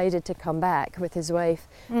he decided to come back with his wife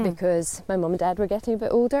because my mum and dad were getting a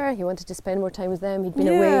bit older. He wanted to spend more time with them. He'd been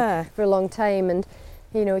away for a long time, and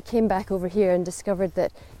he came back over here and discovered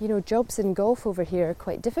that jobs in golf over here are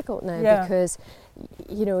quite difficult now because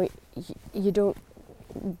you don't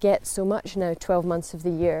get so much now 12 months of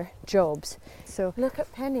the year jobs. So look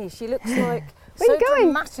at Penny, she looks like Where so you going?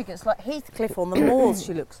 dramatic. It's like Heathcliff on the moors.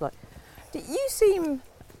 She looks like. You seem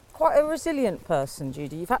quite a resilient person,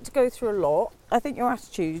 Judy. You've had to go through a lot. I think your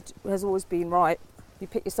attitude has always been right. You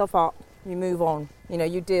pick yourself up, you move on,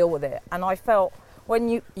 you deal with it. And I felt when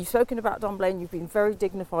you've spoken about Dunblane, you've been very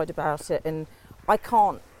dignified about it, and I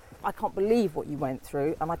can't believe what you went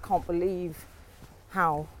through, and I can't believe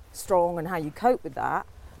how strong and how you cope with that.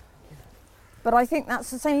 But I think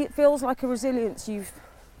that's the same. It feels like a resilience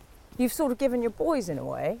you've sort of given your boys in a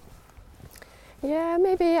way. Yeah,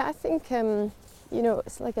 maybe. I think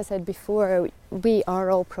it's like I said before, we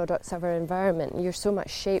are all products of our environment. You're so much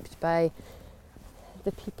shaped by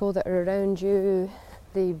the people that are around you,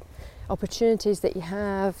 the opportunities that you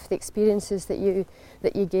have, the experiences that you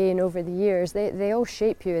gain over the years. They all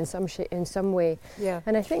shape you in some way. Yeah.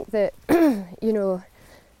 And I think that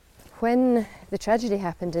when the tragedy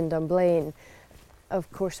happened in Dunblane,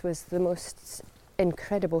 of course, was the most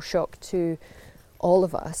incredible shock to all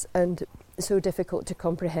of us, and so difficult to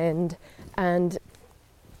comprehend. And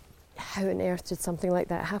how on earth did something like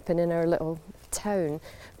that happen in our little town?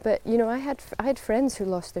 But I had friends who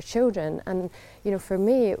lost their children, and for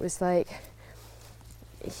me it was like,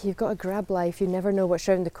 you've got to grab life. You never know what's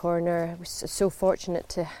round the corner. I was so fortunate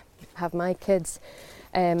to have my kids.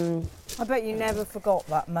 I bet you never forgot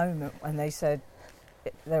that moment when they said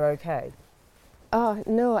they're okay. Oh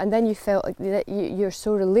no, and then you felt like that you're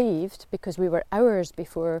so relieved because we were hours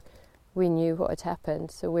before we knew what had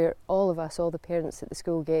happened. So we're all of us, all the parents at the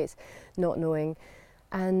school gates, not knowing.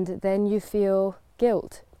 And then you feel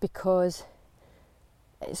guilt because,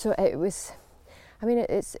 so it was, I mean, it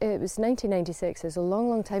was 1996, it was a long,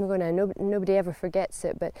 long time ago now, nobody ever forgets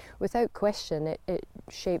it, but without question it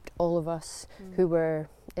shaped all of us who were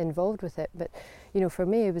involved with it. But, you know, for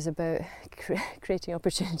me it was about creating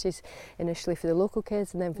opportunities initially for the local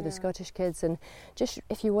kids and then for the Scottish kids, and just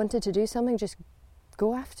if you wanted to do something, just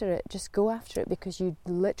go after it because you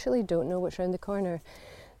literally don't know what's around the corner.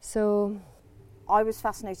 So I was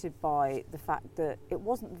fascinated by the fact that it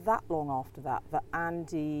wasn't that long after that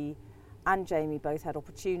Andy and Jamie both had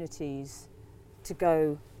opportunities to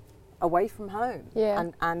go away from home. Yeah.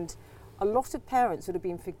 And a lot of parents would have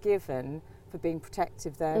been forgiven for being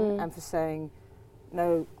protective then and for saying,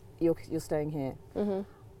 no, you're staying here. Mm-hmm.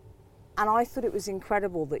 And I thought it was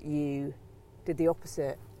incredible that you did the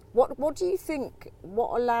opposite. What do you think,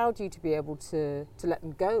 what allowed you to be able to let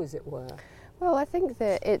them go, as it were? Well, I think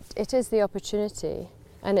that it is the opportunity,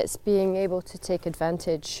 and it's being able to take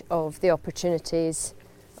advantage of the opportunities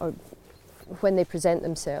or when they present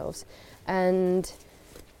themselves. And,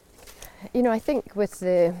 you know, I think with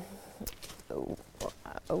the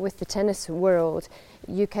tennis world,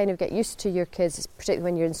 you kind of get used to your kids, particularly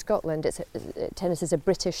when you're in Scotland. Tennis is a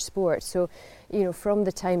British sport, so, you know, from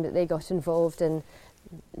the time that they got involved in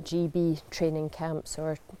GB training camps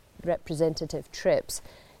or representative trips,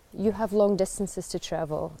 you have long distances to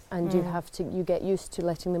travel, and you get used to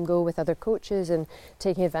letting them go with other coaches and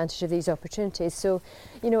taking advantage of these opportunities. So,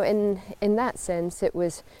 you know, in that sense, it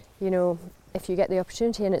was, you know, if you get the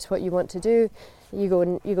opportunity and it's what you want to do, you go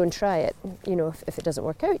and try it. You know, if it doesn't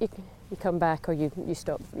work out, you come back or you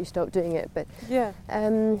stop doing it. But yeah,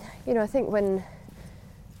 you know, I think when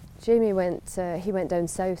Jamie went down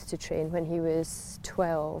south to train when he was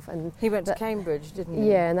 12, and he went to Cambridge, didn't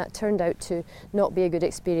he? Yeah, and that turned out to not be a good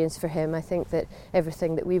experience for him. I think that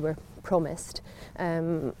everything that we were promised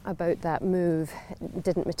about that move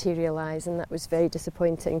didn't materialise, and that was very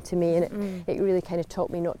disappointing to me. And it really kind of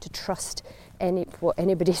taught me not to trust what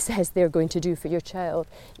anybody says they're going to do for your child.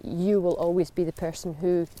 You will always be the person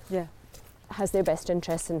who has their best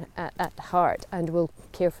interests at heart and will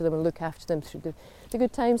care for them and look after them through the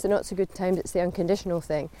good times, the not so good times. It's the unconditional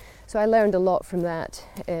thing. So I learned a lot from that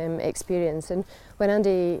experience. And when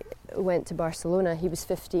Andy went to Barcelona, he was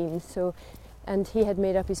 15, and he had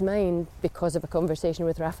made up his mind because of a conversation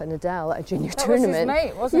with Rafa Nadal at a junior tournament. That was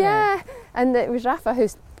his mate, wasn't it? Yeah, and it was Rafa who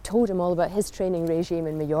told him all about his training regime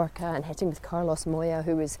in Mallorca and hitting with Carlos Moya,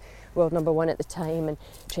 who was world number one at the time, and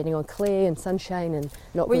training on clay and sunshine and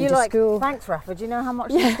not going to school. Thanks, Rafa, do you know how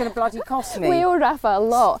much this is going to bloody cost me? We owe Rafa a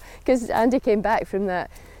lot, because Andy came back from that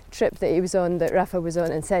trip that he was on, that Rafa was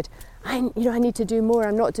on, and said, I need to do more,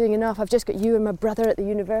 I'm not doing enough, I've just got you and my brother at the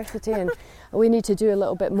university and we need to do a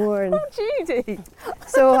little bit more. And Judy!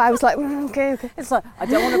 So I was like, okay. It's like, I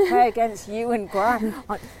don't want to play against you and Gran.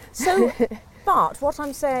 But what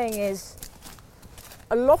I'm saying is,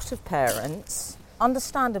 a lot of parents,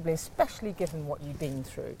 understandably, especially given what you've been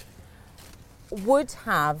through, would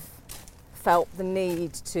have felt the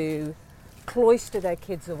need to cloister their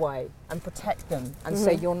kids away and protect them and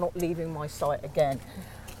say, you're not leaving my sight again.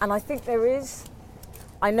 And I think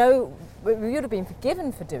I know we would have been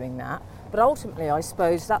forgiven for doing that, but ultimately I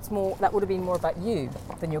suppose that would have been more about you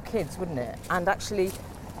than your kids, wouldn't it? And actually,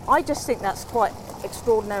 I just think that's quite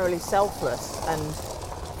extraordinarily selfless and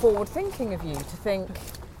forward-thinking of you to think,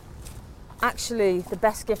 actually, the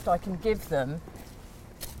best gift I can give them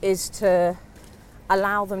is to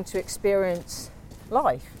allow them to experience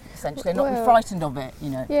life, essentially, and not be frightened of it, you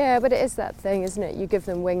know. Yeah, but it is that thing, isn't it? You give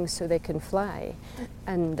them wings so they can fly.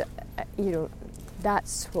 And, you know,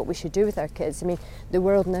 that's what we should do with our kids. I mean, the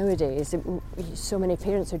world nowadays, so many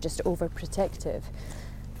parents are just overprotective.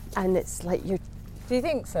 And it's like you're... Do you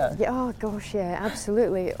think so? Yeah, oh gosh, yeah,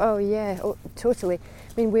 absolutely. Oh yeah, totally.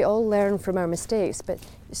 I mean, we all learn from our mistakes, but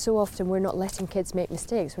so often we're not letting kids make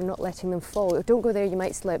mistakes. We're not letting them fall. Don't go there, you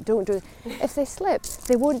might slip. Don't do it. If they slip,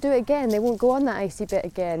 they won't do it again. They won't go on that icy bit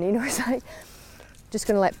again. You know, it's like, just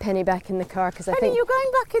going to let Penny back in the car because I think... Penny, you're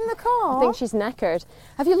going back in the car? I think she's knackered.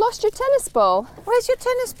 Have you lost your tennis ball? Where's your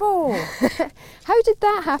tennis ball? How did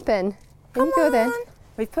that happen? Come you go on. then.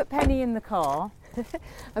 We've put Penny in the car.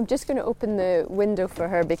 I'm just going to open the window for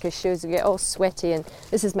her because she'll get all sweaty, and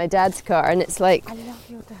this is my dad's car, and it's like... I love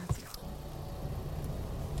your dad's car.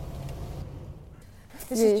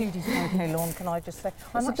 This is Judy's croquet lawn, can I just say?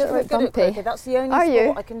 I'm actually quite good at croquet. That's the only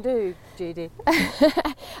sport I can do, Judy.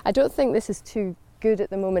 I don't think this is too good at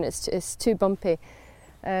the moment. It's too bumpy.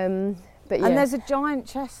 But But yeah. And there's a giant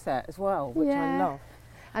chess set as well, which I love.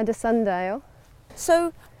 And a sundial.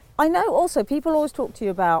 So I know also people always talk to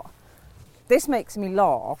you about, this makes me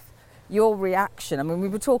laugh, your reaction. I mean, we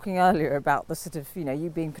were talking earlier about the sort of, you know, you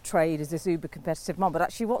being portrayed as this uber competitive mum, but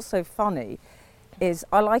actually what's so funny is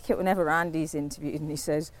I like it whenever Andy's interviewed and he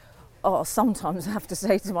says, oh, sometimes I have to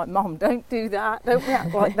say to my mum, don't do that, don't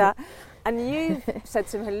react like that. And you've said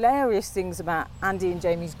some hilarious things about Andy and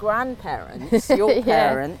Jamie's grandparents, your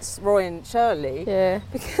parents, Roy and Shirley,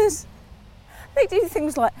 because they do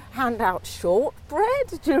things like hand out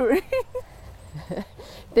shortbread during...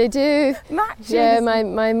 They do. Matches. Yeah,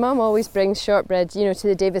 my mum always brings shortbread, you know, to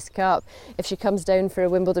the Davis Cup. If she comes down for a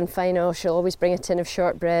Wimbledon final, she'll always bring a tin of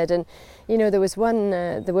shortbread. And, you know, there was one,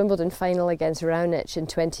 the Wimbledon final against Raonic in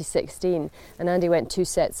 2016, and Andy went 2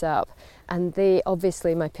 sets up. And they,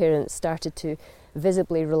 obviously, my parents started to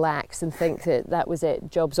visibly relax and think that that was it,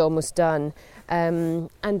 job's almost done. And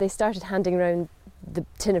they started handing around the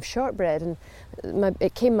tin of shortbread, and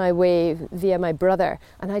it came my way via my brother,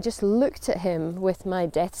 and I just looked at him with my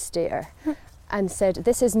death stare and said,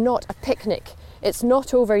 this is not a picnic, it's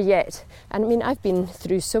not over yet. And I mean, I've been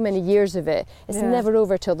through so many years of it, it's never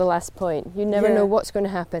over till the last point. You never know what's going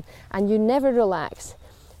to happen, and you never relax.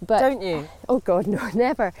 But don't you? Oh God, no,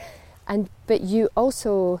 never. But you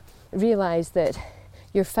also realise that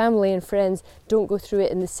your family and friends don't go through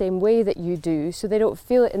it in the same way that you do, so they don't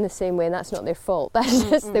feel it in the same way, and that's not their fault. That's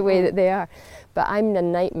just the way that they are. But I'm a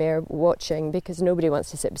nightmare watching because nobody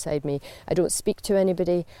wants to sit beside me. I don't speak to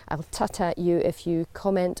anybody. I'll tut at you if you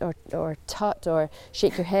comment or tut or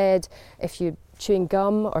shake your head, if you're chewing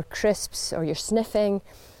gum or crisps or you're sniffing,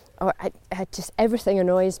 or I just, everything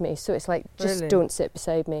annoys me. So it's like, just don't sit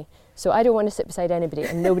beside me. So I don't want to sit beside anybody,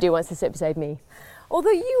 and nobody wants to sit beside me. Although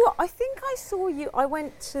I think I saw you, I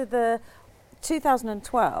went to the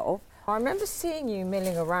 2012, I remember seeing you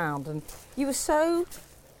milling around, and you were so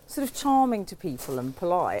sort of charming to people and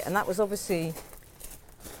polite, and that was obviously,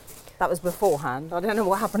 that was beforehand. I don't know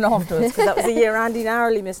what happened afterwards, because that was the year Andy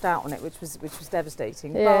narrowly missed out on it, which was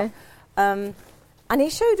devastating. Yeah. But, and he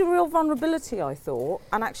showed a real vulnerability, I thought,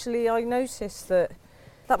 and actually I noticed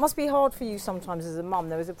that must be hard for you sometimes as a mum.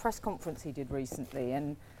 There was a press conference he did recently,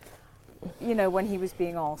 and you know, when he was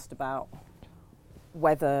being asked about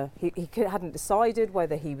whether he hadn't decided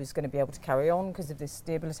whether he was going to be able to carry on because of this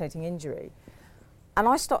debilitating injury. And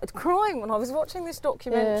I started crying when I was watching this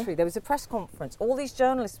documentary. There was a press conference. All these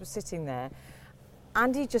journalists were sitting there.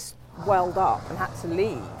 Andy just welled up and had to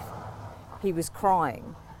leave. He was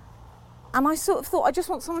crying. And I sort of thought, I just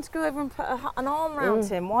want someone to go over and put an arm around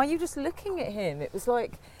him. Why are you just looking at him? It was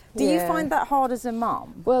like... Do you find that hard as a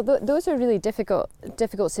mum? Well, those are really difficult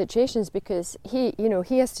situations because he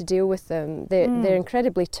has to deal with them. They're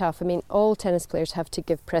incredibly tough. I mean, all tennis players have to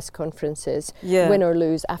give press conferences, win or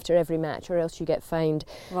lose, after every match, or else you get fined.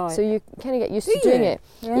 Right. So you kind of get used to doing it.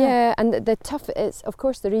 Yeah, and the tough is, of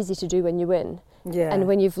course, they're easy to do when you win. Yeah. And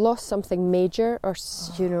when you've lost something major or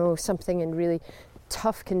something in really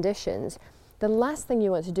tough conditions, the last thing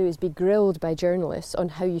you want to do is be grilled by journalists on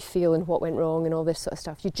how you feel and what went wrong and all this sort of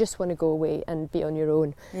stuff. You just want to go away and be on your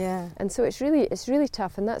own. Yeah. And so it's really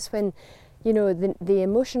tough, and that's when, you know, the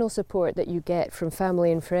emotional support that you get from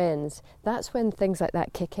family and friends, that's when things like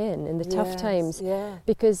that kick in the tough times. Yeah.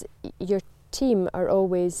 Because your team are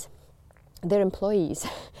always their employees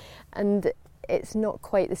and it's not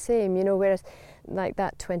quite the same, you know, whereas like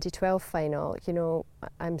that 2012 final, you know,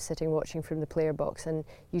 I'm sitting watching from the player box and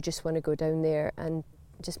you just want to go down there and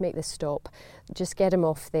just make this stop, just get him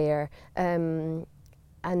off there. And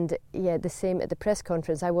yeah, the same at the press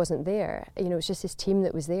conference, I wasn't there. You know, it's just his team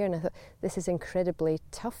that was there, and I thought, this is incredibly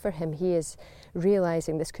tough for him. He is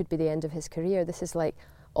realising this could be the end of his career. This is like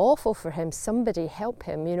awful for him. Somebody help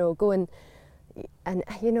him, you know, go and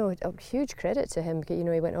you know, a huge credit to him. You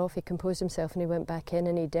know, he went off, he composed himself, and he went back in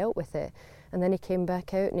and he dealt with it. And then he came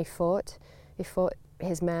back out and he fought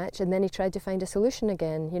his match, and then he tried to find a solution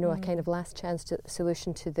again, you know, a kind of last chance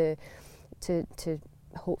solution to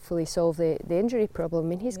hopefully solve the injury problem. I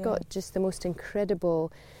mean, he's got just the most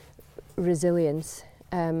incredible resilience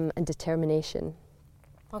and determination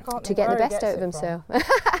to get the best out of himself.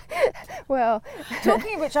 Well,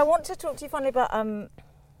 talking of which, I want to talk to you finally about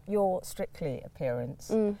your Strictly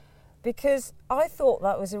appearance, because I thought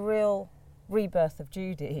that was a real rebirth of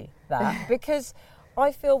Judy, because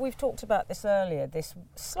I feel we've talked about this earlier, this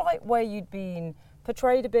slight way you'd been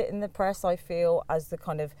portrayed a bit in the press, I feel, as the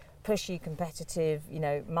kind of pushy, competitive, you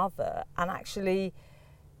know, mother. And actually,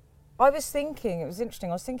 I was thinking, it was interesting,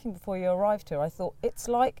 I was thinking before you arrived here, I thought it's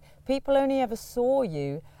like people only ever saw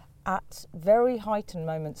you at very heightened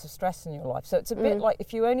moments of stress in your life. So it's a bit like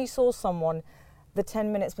if you only saw someone the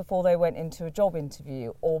 10 minutes before they went into a job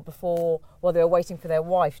interview or before, while they were waiting for their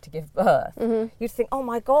wife to give birth, you'd think, oh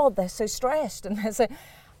my God, they're so stressed.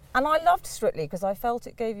 And I loved Strictly because I felt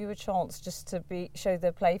it gave you a chance just to show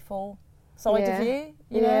the playful side of you,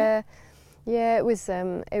 you know? Yeah, it was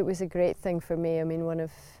a great thing for me. I mean,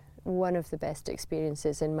 one of the best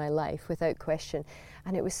experiences in my life, without question.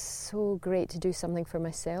 And it was so great to do something for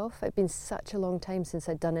myself. It'd been such a long time since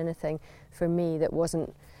I'd done anything for me that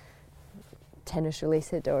wasn't tennis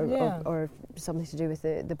related or something to do with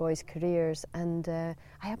the boys' careers, and I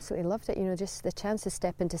absolutely loved it. You know, just the chance to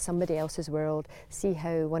step into somebody else's world, see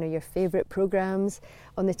how one of your favourite programmes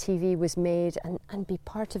on the TV was made, and be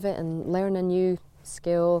part of it and learn a new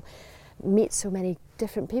skill, meet so many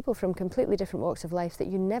different people from completely different walks of life that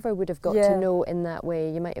you never would have got to know in that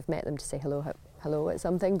way. You might have met them to say hello at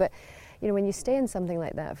something, but you know, when you stay in something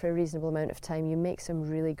like that for a reasonable amount of time, you make some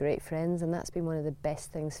really great friends, and that's been one of the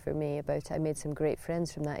best things for me about it. I made some great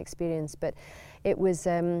friends from that experience, but it was,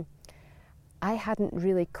 I hadn't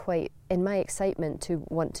really quite, in my excitement to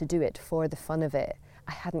want to do it for the fun of it,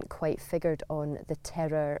 I hadn't quite figured on the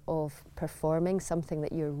terror of performing something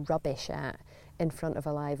that you're rubbish at in front of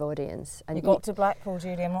a live audience. And you got to Blackpool,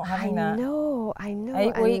 Judy, I'm not having that. I know.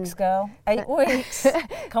 8 weeks, girl. 8 weeks.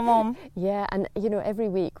 Come on. Yeah, and you know, every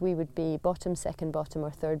week we would be bottom, second bottom or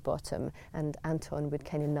third bottom, and Anton would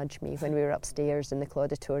kind of nudge me when we were upstairs in the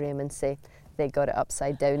Clauditorium and say, they got it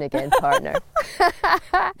upside down again, partner.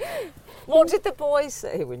 What did the boys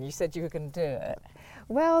say when you said you were going to do it?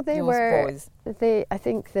 Well, Boys. I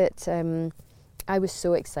think that I was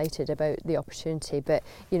so excited about the opportunity, but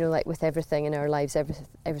you know, like with everything in our lives,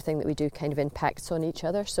 everything that we do kind of impacts on each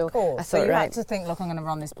other. So I thought, so you had to think, look, I'm going to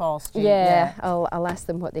run this past you. Yeah. I'll ask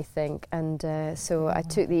them what they think, and so I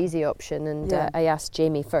took the easy option, and I asked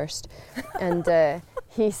Jamie first, and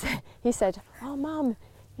he said, "Oh, Mum,"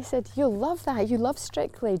 he said, "you'll love that. You love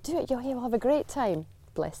Strictly. Do it. You'll have a great time."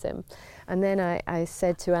 Bless him. And then I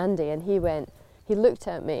said to Andy, and he looked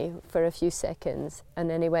at me for a few seconds, and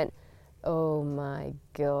then he went, "Oh my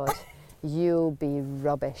God, you'll be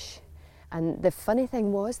rubbish." And the funny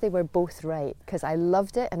thing was, they were both right, because I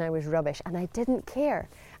loved it and I was rubbish, and I didn't care.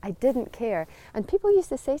 And people used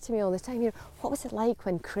to say to me all the time, you know, what was it like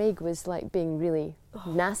when Craig was like being really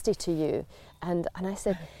nasty to you? And I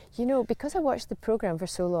said, you know, because I watched the programme for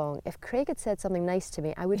so long, if Craig had said something nice to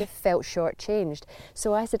me, I would have felt shortchanged.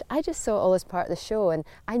 So I said, I just saw it all as part of the show, and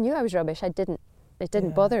I knew I was rubbish. It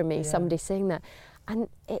didn't bother me, somebody saying that. And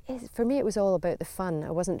for me, it was all about the fun.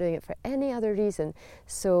 I wasn't doing it for any other reason.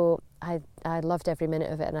 So I loved every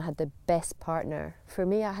minute of it, and I had the best partner. For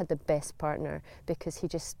me, I had the best partner because he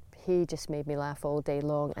just made me laugh all day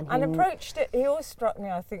long. And approached it, he always struck me,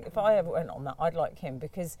 I think, if I ever went on that, I'd like him,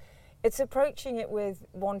 because it's approaching it with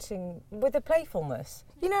a playfulness.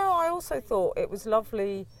 You know, I also thought it was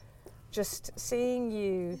lovely just seeing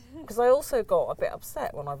you, because I also got a bit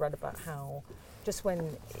upset when I read about how, just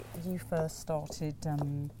when you first started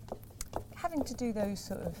having to do those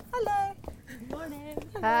sort of, hello. Good morning.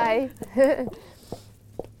 Hi.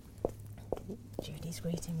 Judy's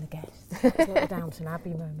greeting the guests. It's a little Downton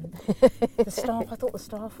Abbey moment. I thought the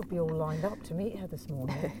staff would be all lined up to meet her this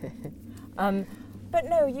morning. But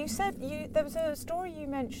no, you said there was a story you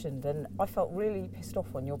mentioned, and I felt really pissed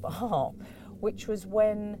off on your behalf, which was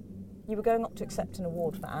when you were going up to accept an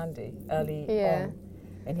award for Andy early on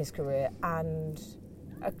in his career, and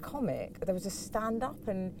a comic, there was a stand-up,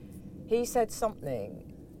 and he said something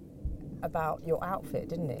about your outfit,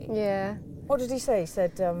 didn't he? Yeah. What did he say? He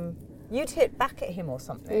said you'd hit back at him or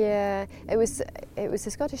something. Yeah, it was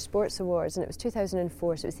the Scottish Sports Awards, and it was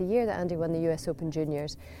 2004, so it was the year that Andy won the US Open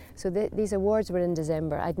Juniors. So these awards were in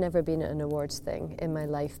December. I'd never been at an awards thing in my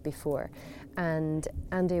life before, and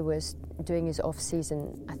Andy was doing his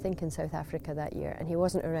off-season, I think in South Africa that year, and he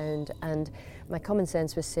wasn't around, and my common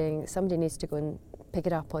sense was saying somebody needs to go and pick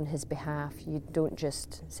it up on his behalf. You don't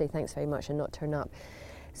just say thanks very much and not turn up.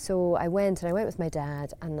 So I went with my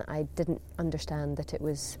dad, and I didn't understand that it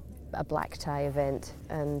was a black tie event,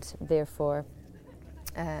 and therefore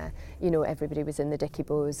everybody was in the dicky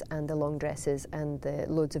bows and the long dresses and the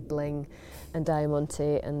loads of bling and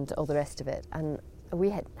diamante and all the rest of it, and we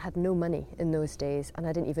had no money in those days, and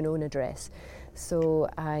I didn't even own a dress. So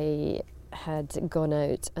I had gone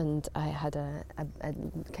out, and I had a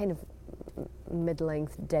kind of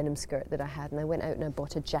mid-length denim skirt that I had, and I went out and I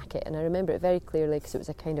bought a jacket, and I remember it very clearly because it was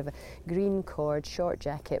a kind of a green cord short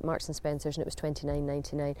jacket, Marks and Spencer's, and it was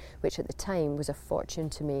 $29.99, which at the time was a fortune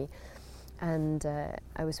to me. And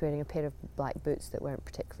I was wearing a pair of black boots that weren't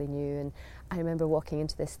particularly new, and I remember walking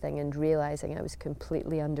into this thing and realising I was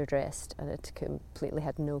completely underdressed and had completely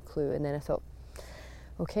had no clue. And then I thought,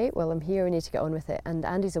 okay, well, I'm here, we need to get on with it. And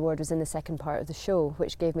Andy's award was in the second part of the show,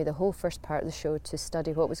 which gave me the whole first part of the show to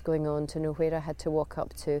study what was going on, to know where I had to walk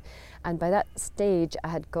up to. And by that stage, I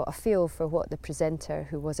had got a feel for what the presenter,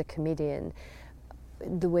 who was a comedian,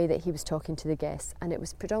 the way that he was talking to the guests. And it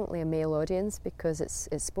was predominantly a male audience because it's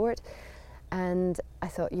sport. And I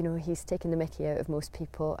thought, you know, he's taken the mickey out of most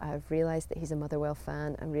people. I've realised that he's a Motherwell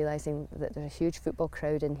fan. I'm realising that there's a huge football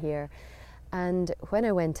crowd in here. And when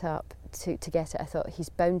I went up to get it, I thought, he's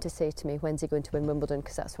bound to say to me, when's he going to win Wimbledon?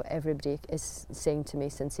 Because that's what everybody is saying to me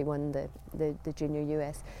since he won the Junior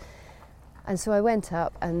US. And so I went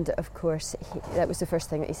up, and of course, that was the first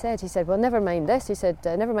thing that he said. He said, well, never mind this. He said,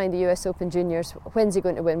 never mind the US Open Juniors. When's he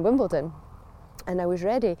going to win Wimbledon? And I was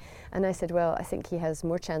ready. And I said, well, I think he has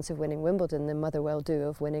more chance of winning Wimbledon than Motherwell do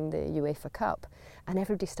of winning the UEFA Cup. And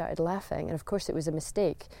everybody started laughing. And of course, it was a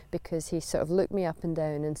mistake, because he sort of looked me up and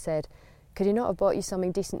down and said, could he not have bought you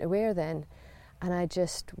something decent to wear then? And I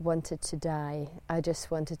just wanted to die. I just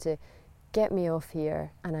wanted to get me off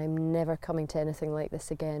here, and I'm never coming to anything like this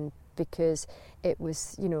again, because it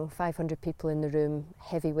was, you know, 500 people in the room,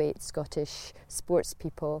 heavyweight Scottish sports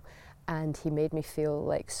people, and he made me feel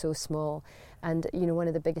like so small. And, you know, one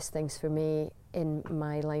of the biggest things for me in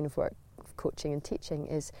my line of work, of coaching and teaching,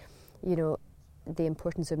 is, you know, the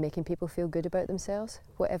importance of making people feel good about themselves,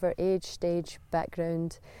 whatever age, stage,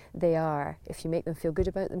 background they are. If you make them feel good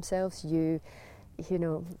about themselves, you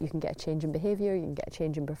know, you can get a change in behaviour, you can get a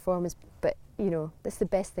change in performance, but, you know, that's the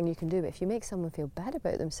best thing you can do. But if you make someone feel bad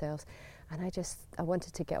about themselves, and I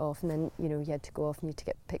wanted to get off, and then, you know, you had to go off and you had to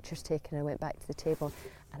get pictures taken. I went back to the table,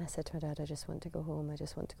 and I said to my dad, I just want to go home, I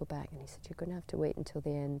just want to go back. And he said, you're going to have to wait until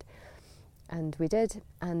the end. And we did,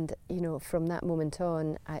 and, you know, from that moment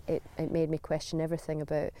on, it made me question everything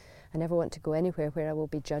about, I never want to go anywhere where I will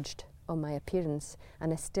be judged on my appearance,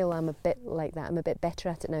 and I still am a bit like that. I'm a bit better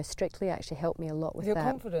at it now. Strictly actually helped me a lot with your that.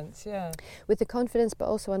 Confidence, yeah. With the confidence, but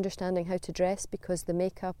also understanding how to dress, because the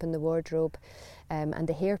makeup and the wardrobe and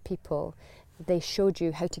the hair people, they showed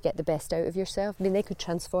you how to get the best out of yourself. I mean, they could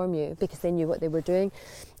transform you because they knew what they were doing.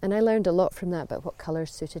 And I learned a lot from that about what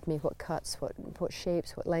colours suited me, what cuts, what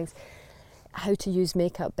shapes, what lengths, how to use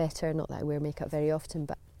makeup better. Not that I wear makeup very often,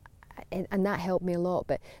 but and that helped me a lot.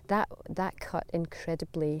 But that cut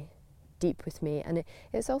incredibly deep with me, and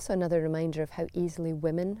it's also another reminder of how easily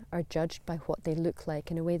women are judged by what they look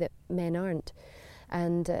like in a way that men aren't.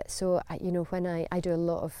 And so, you know, when I do a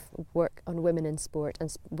lot of work on women in sport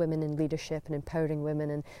and women in leadership and empowering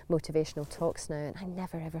women and motivational talks now, and I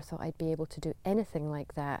never ever thought I'd be able to do anything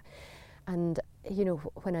like that. And, you know,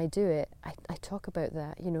 when I do it, I talk about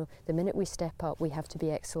that. You know, the minute we step up, we have to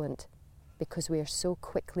be excellent, because we are so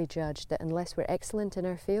quickly judged that unless we're excellent in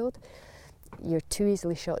our field, you're too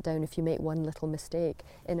easily shot down if you make one little mistake,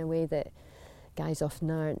 in a way that guys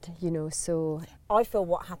often aren't, you know. So I feel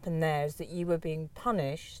what happened there is that you were being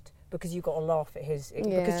punished because you got a laugh at his,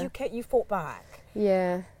 because you fought back.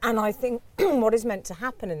 Yeah. And I think what is meant to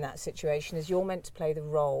happen in that situation is you're meant to play the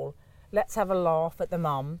role, let's have a laugh at the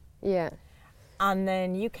mum. Yeah. And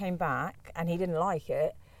then you came back and he didn't like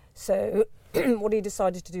it, so what he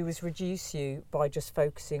decided to do was reduce you by just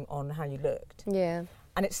focusing on how you looked. Yeah.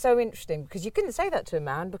 And it's so interesting, because you couldn't say that to a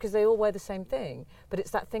man because they all wear the same thing, but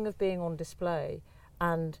it's that thing of being on display.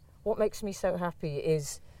 And what makes me so happy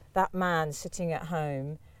is that man sitting at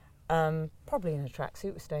home, probably in a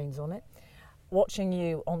tracksuit with stains on it, watching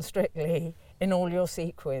you on Strictly in all your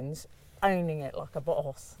sequins, owning it like a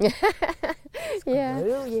boss. Yeah.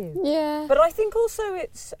 Screw you. Yeah. But I think also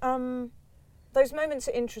it's those moments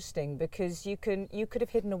are interesting because you could have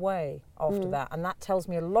hidden away after that, and that tells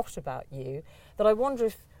me a lot about you, that I wonder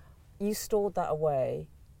if you stored that away,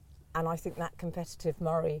 and I think that competitive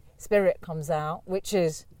Murray spirit comes out, which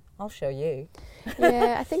is, I'll show you.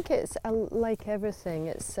 Yeah, I think it's like everything.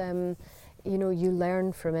 It's, you know, you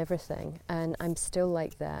learn from everything, and I'm still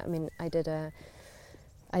like that. I mean, I did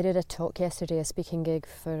a talk yesterday, a speaking gig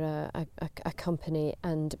for a company,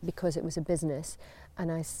 and because it was a business, and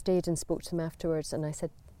I stayed and spoke to them afterwards, and I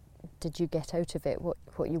said, did you get out of it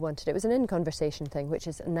what you wanted? It was an in-conversation thing, which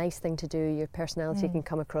is a nice thing to do. Your personality can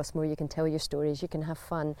come across more, you can tell your stories, you can have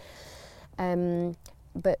fun.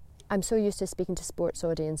 But I'm so used to speaking to sports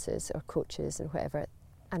audiences or coaches and whatever,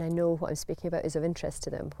 and I know what I'm speaking about is of interest to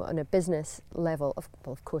them. On a business level,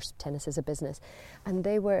 of course, tennis is a business, and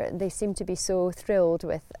they seemed to be so thrilled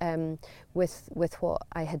with what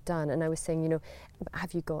I had done. And I was saying, you know,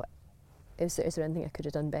 have you got? Is there anything I could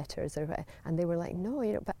have done better? And they were like, no,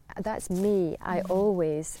 you know, but that's me. I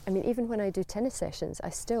mean, even when I do tennis sessions,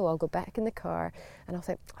 I'll go back in the car and I'll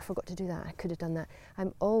think, I forgot to do that. I could have done that.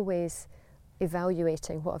 I'm always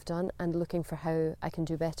evaluating what I've done and looking for how I can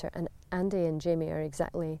do better. And Andy and Jamie they're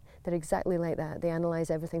exactly like that. They analyse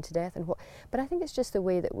everything to death but I think it's just the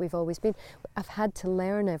way that we've always been. I've had to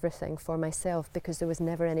learn everything for myself because there was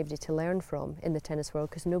never anybody to learn from in the tennis world,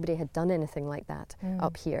 because nobody had done anything like that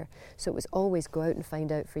up here. So it was always go out and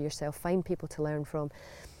find out for yourself, find people to learn from,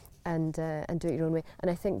 and do it your own way.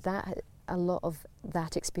 And I think that a lot of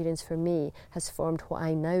that experience for me has formed what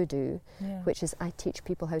I now do, which is I teach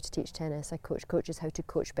people how to teach tennis. I coach coaches how to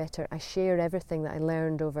coach better. I share everything that I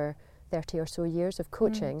learned over 30 or so years of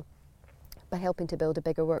coaching by helping to build a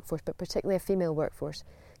bigger workforce, but particularly a female workforce,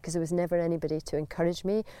 because there was never anybody to encourage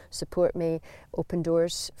me, support me, open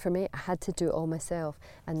doors for me. I had to do it all myself,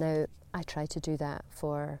 and now I try to do that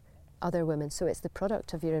for other women. So it's the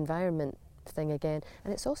product of your environment thing again,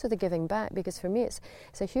 and it's also the giving back, because for me it's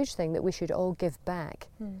a huge thing that we should all give back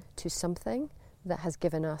to something that has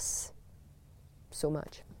given us so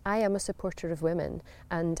much. I am a supporter of women,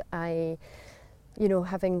 and I,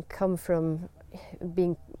 having come from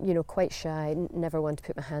being, quite shy, never want to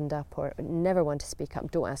put my hand up or never want to speak up,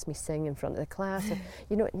 don't ask me sing in front of the class,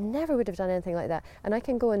 or, never would have done anything like that, and I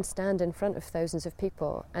can go and stand in front of thousands of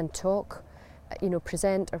people and talk,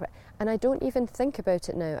 present, and I don't even think about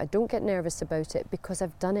it now. I don't get nervous about it because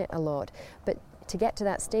I've done it a lot. But to get to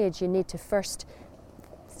that stage, you need to first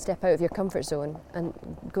step out of your comfort zone, and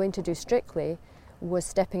going to do Strictly was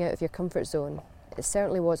stepping out of your comfort zone. It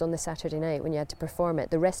certainly was on the Saturday night when you had to perform it.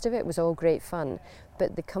 The rest of it was all great fun,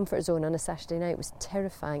 but the comfort zone on a Saturday night was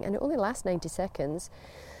terrifying, and it only lasts 90 seconds.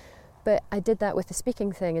 But I did that with the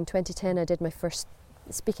speaking thing. In 2010, I did my first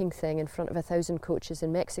speaking thing in front of 1,000 coaches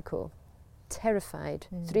in Mexico. Terrified,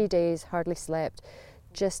 3 days, hardly slept,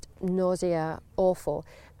 just nausea, awful.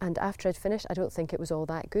 And after I'd finished, I don't think it was all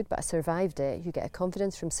that good, but I survived it. You get a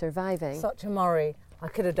confidence from surviving. Such a Murray. I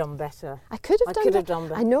could have done better. I could have done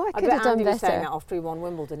better. I know I could have done Andy better. Was saying that after he won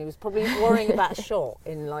Wimbledon. He was probably worrying about a shot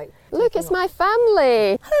in Look, it's my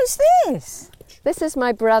family. Who's this? This is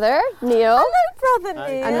my brother, Neil. Hello, brother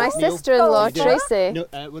Neil. And my sister-in-law, Tracy.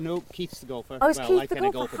 No, Keith's the golfer. Oh, it's Keith the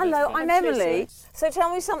golfer. Hello, I'm Emily. Tracy. So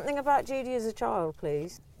tell me something about Judy as a child,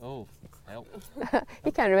 please. Oh, help. He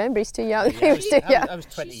can't remember, he's too young. Yeah, he was too young. I was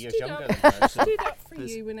 20 years younger than her. She did that for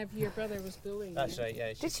you whenever your brother was bullying That's you. right,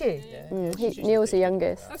 yeah. Did she? Yeah. Neil's the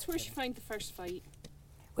youngest. That's where she found the first fight.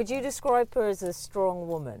 Would you describe her as a strong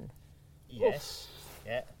woman? Yes,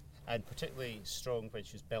 yeah. And particularly strong when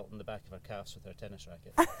she was belting the back of her calves with her tennis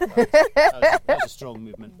racket. that was a strong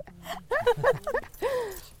movement.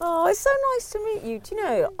 Oh, it's so nice to meet you. Do you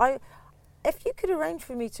know, if you could arrange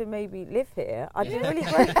for me to maybe live here, I'd be really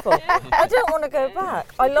grateful. I don't want to go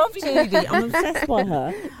back. I love Judy. I'm obsessed by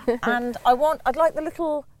her. And I'd like the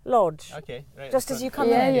little lodge. Okay, right. Just as you come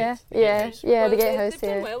Yeah, in. yeah, Well, the gatehouse they've done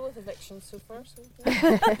here. well with evictions so far. So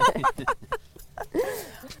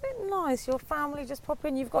Isn't it nice? Your family just pop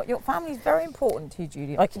in. Your family's very important to you,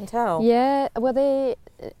 Judy. I can tell. Yeah, well,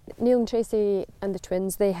 Neil and Tracy and the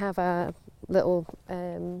twins, they have a little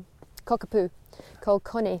cockapoo called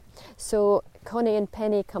Connie. So Connie and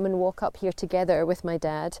Penny come and walk up here together with my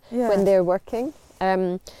dad when they're working.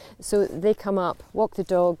 So they come up, walk the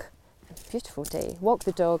dog. Beautiful day. Walk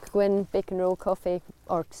the dog, go in, bacon roll, coffee,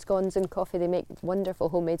 or scones and coffee. They make wonderful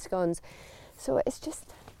homemade scones. So it's just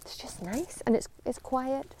nice, and it's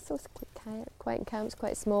quiet. So it's quiet and calm. It's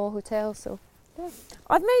quite a small hotel. So yeah.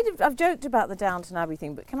 I've joked about the Downton Abbey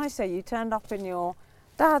thing, but can I say you turned up in your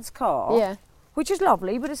dad's car? Yeah. Which is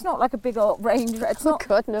lovely, but it's not like a big old Range. It's not.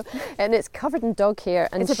 God no, and it's covered in dog hair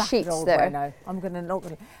and It's a sheets old there. Renault. I'm gonna not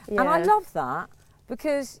gonna. Yeah. And I love that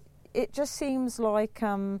because it just seems like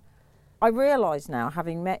I realise now,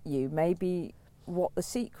 having met you, maybe what the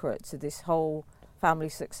secret to this whole family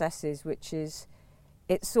success is, which is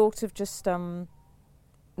it's sort of just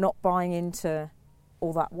not buying into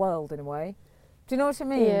all that world in a way. Do you know what I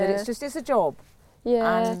mean? Yeah. That it's a job.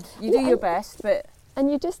 Yeah. And you do your best, but. And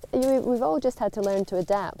we've all just had to learn to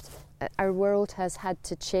adapt. Our world has had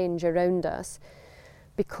to change around us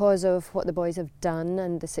because of what the boys have done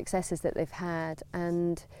and the successes that they've had.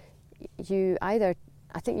 And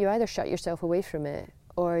I think you either shut yourself away from it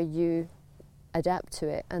or you adapt to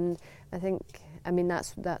it. And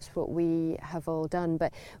that's what we have all done.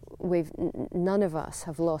 But none of us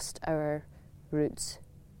have lost our roots.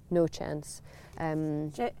 No chance.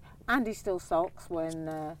 Andy still sulks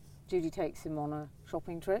when Judy takes him on a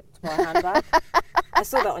shopping trip to buy a handbag. I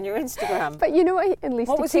saw that on your Instagram. But you know what? At least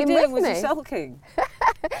what he was came he doing? with Was me. he sulking?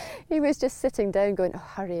 He was just sitting down going, oh,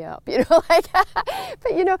 hurry up, like.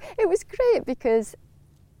 But it was great because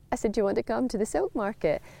I said, do you want to come to the silk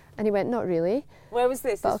market? And he went, not really, Where was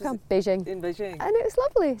this? but I'll This was come. Beijing. in Beijing. And it was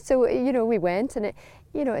lovely. So, we went, and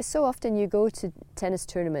it's so often you go to tennis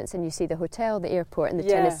tournaments and you see the hotel, the airport and the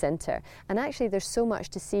tennis centre. And actually there's so much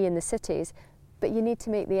to see in the cities, but you need to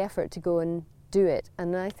make the effort to go and do it.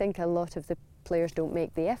 And I think a lot of the players don't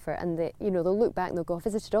make the effort, and they'll look back and they'll go, I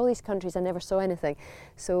visited all these countries, I never saw anything.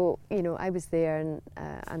 So, I was there,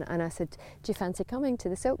 and I said, do you fancy coming to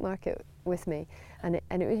the silk market with me? And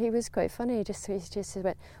he was quite funny. He just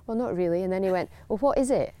went, well, not really. And then he went, well, what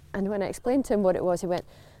is it? And when I explained to him what it was, he went,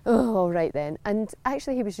 oh, all right then. And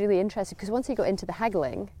actually he was really interested, because once he got into the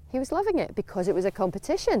haggling, he was loving it, because it was a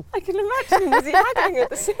competition. I can imagine. Was he haggling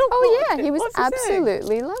at the silk Oh yeah, market? he was What's he saying?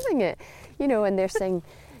 absolutely loving it. And they're saying,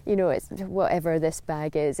 it's whatever this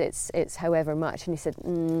bag is, it's however much. And he said,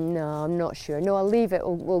 no, I'm not sure. No, I'll leave it.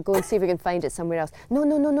 We'll go and see if we can find it somewhere else. No.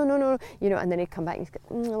 And then he'd come back and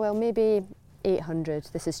he'd go, well, maybe 800.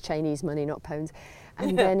 This is Chinese money, not pounds.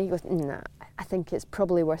 And then he goes, nah, I think it's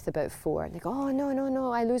probably worth about 4. And they go, oh,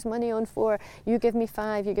 no, I lose money on 4. You give me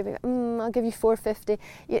 5, you give me, I'll give you 450.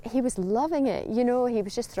 He was loving it, he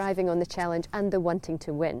was just thriving on the challenge and the wanting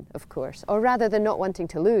to win, of course. Or rather than not wanting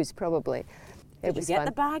to lose, probably. Did you get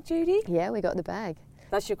the bag, Judy? Yeah, we got the bag.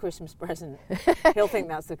 That's your Christmas present. He'll think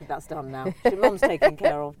that's done now. Your mum's taken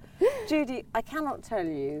care of. Judy, I cannot tell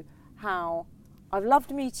you how I've loved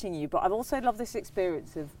meeting you, but I've also loved this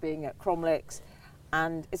experience of being at Cromlix,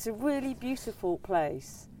 and it's a really beautiful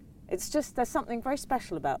place. It's just, there's something very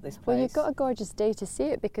special about this place. Well, you've got a gorgeous day to see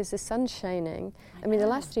it, because the sun's shining. I mean, the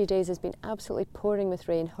last 3 days has been absolutely pouring with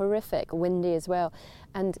rain, horrific, windy as well.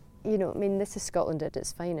 And, this is Scotland at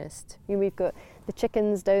its finest. We've got the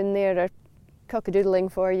chickens down there are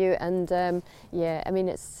cockadoodling for you, and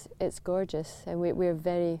it's gorgeous, and we're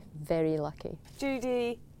very, very lucky.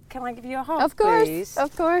 Judy, can I give you a hug, Of course, please?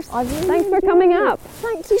 of course. Thanks for coming up.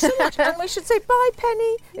 Thank you so much. And we should say bye,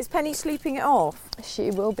 Penny. Is Penny sleeping it off?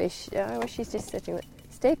 She will be. She's just sitting with.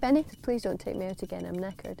 Stay, Penny. Please don't take me out again. I'm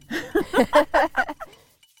knackered.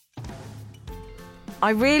 I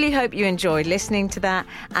really hope you enjoyed listening to that,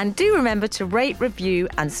 and do remember to rate, review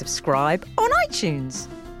and subscribe on iTunes.